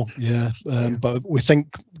 Paul. Yeah, but we think,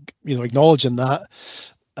 acknowledging that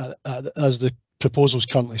as the proposals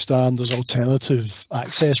currently stand, there's alternative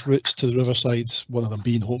access routes to the riverside, one of them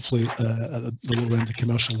being hopefully at the lower end of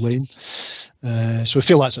Commercial Lane. So we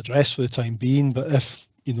feel that's addressed for the time being, but if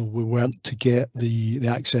we weren't to get the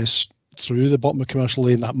access through the bottom of Commercial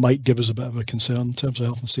Lane, that might give us a bit of a concern in terms of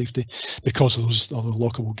health and safety because of those other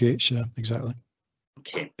lockable gates. Yeah, exactly.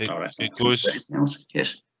 Okay, all right. It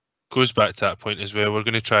goes back to that point as well. We're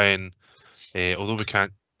going to try and, although we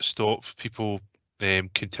can't stop people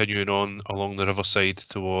continuing on along the riverside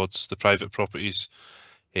towards the private properties,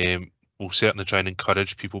 we'll certainly try and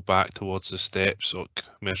encourage people back towards the steps or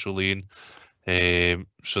Commercial Lane.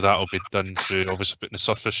 So that'll be done through obviously putting the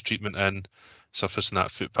surface treatment in, surfacing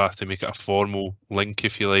that footpath to make it a formal link,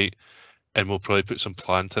 if you like, and we'll probably put some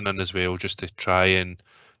planting in as well just to try and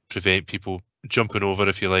prevent people jumping over,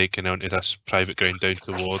 if you like, and onto this private ground down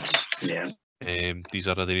towards these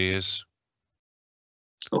other areas.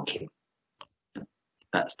 Okay.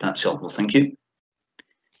 That's helpful, thank you.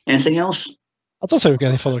 Anything else? I don't think we've got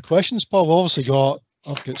any further questions, Paul.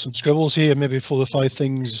 I've got some scribbles here, maybe 4 or 5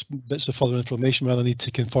 things, bits of further information whether I need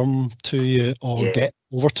to confirm to you or get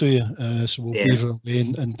over to you. So we'll beaver away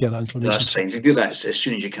and get that information. That's fine. If you do that as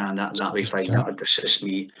soon as you can, that'll be fine. That would assist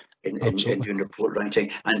me in doing report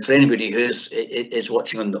writing. And for anybody who is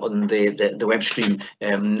watching on the web stream,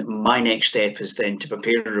 my next step is then to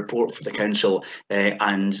prepare a report for the council,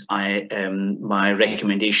 and my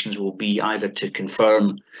recommendations will be either to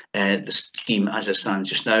confirm the scheme as it stands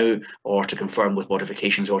just now, or to confirm with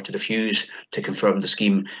modifications, or to diffuse to confirm the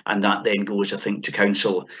scheme, and that then goes, I think, to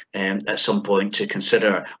council at some point to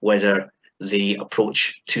consider whether the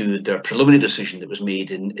approach to their preliminary decision that was made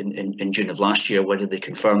in June of last year, whether they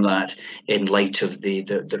confirm that in light of the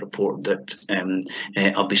report that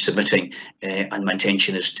I'll be submitting, and my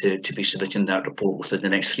intention is to be submitting that report within the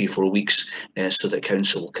next 3 or 4 weeks, so that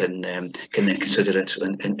council can then consider it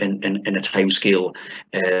in a timescale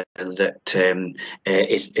that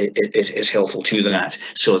is helpful to that.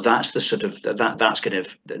 So that's the sort of that's kind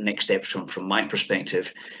of the next steps from my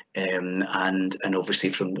perspective, and obviously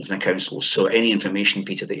from the council. So any information,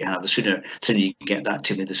 Peter, that you have, the sooner you can get that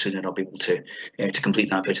to me, the sooner I'll be able to complete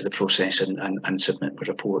that bit of the process and submit the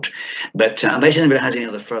report. But unless anybody has any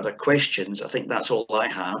other further questions, I think that's all I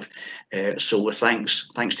have. So with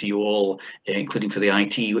thanks to you all, including for the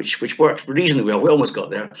IT, which worked reasonably well. We almost got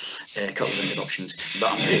there, a couple of interruptions,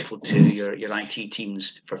 but I'm grateful to your IT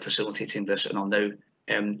teams for facilitating this, and I'll now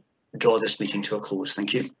draw this meeting to a close.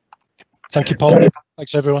 Thank you. Thank you, Paul.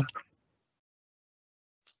 Thanks, everyone.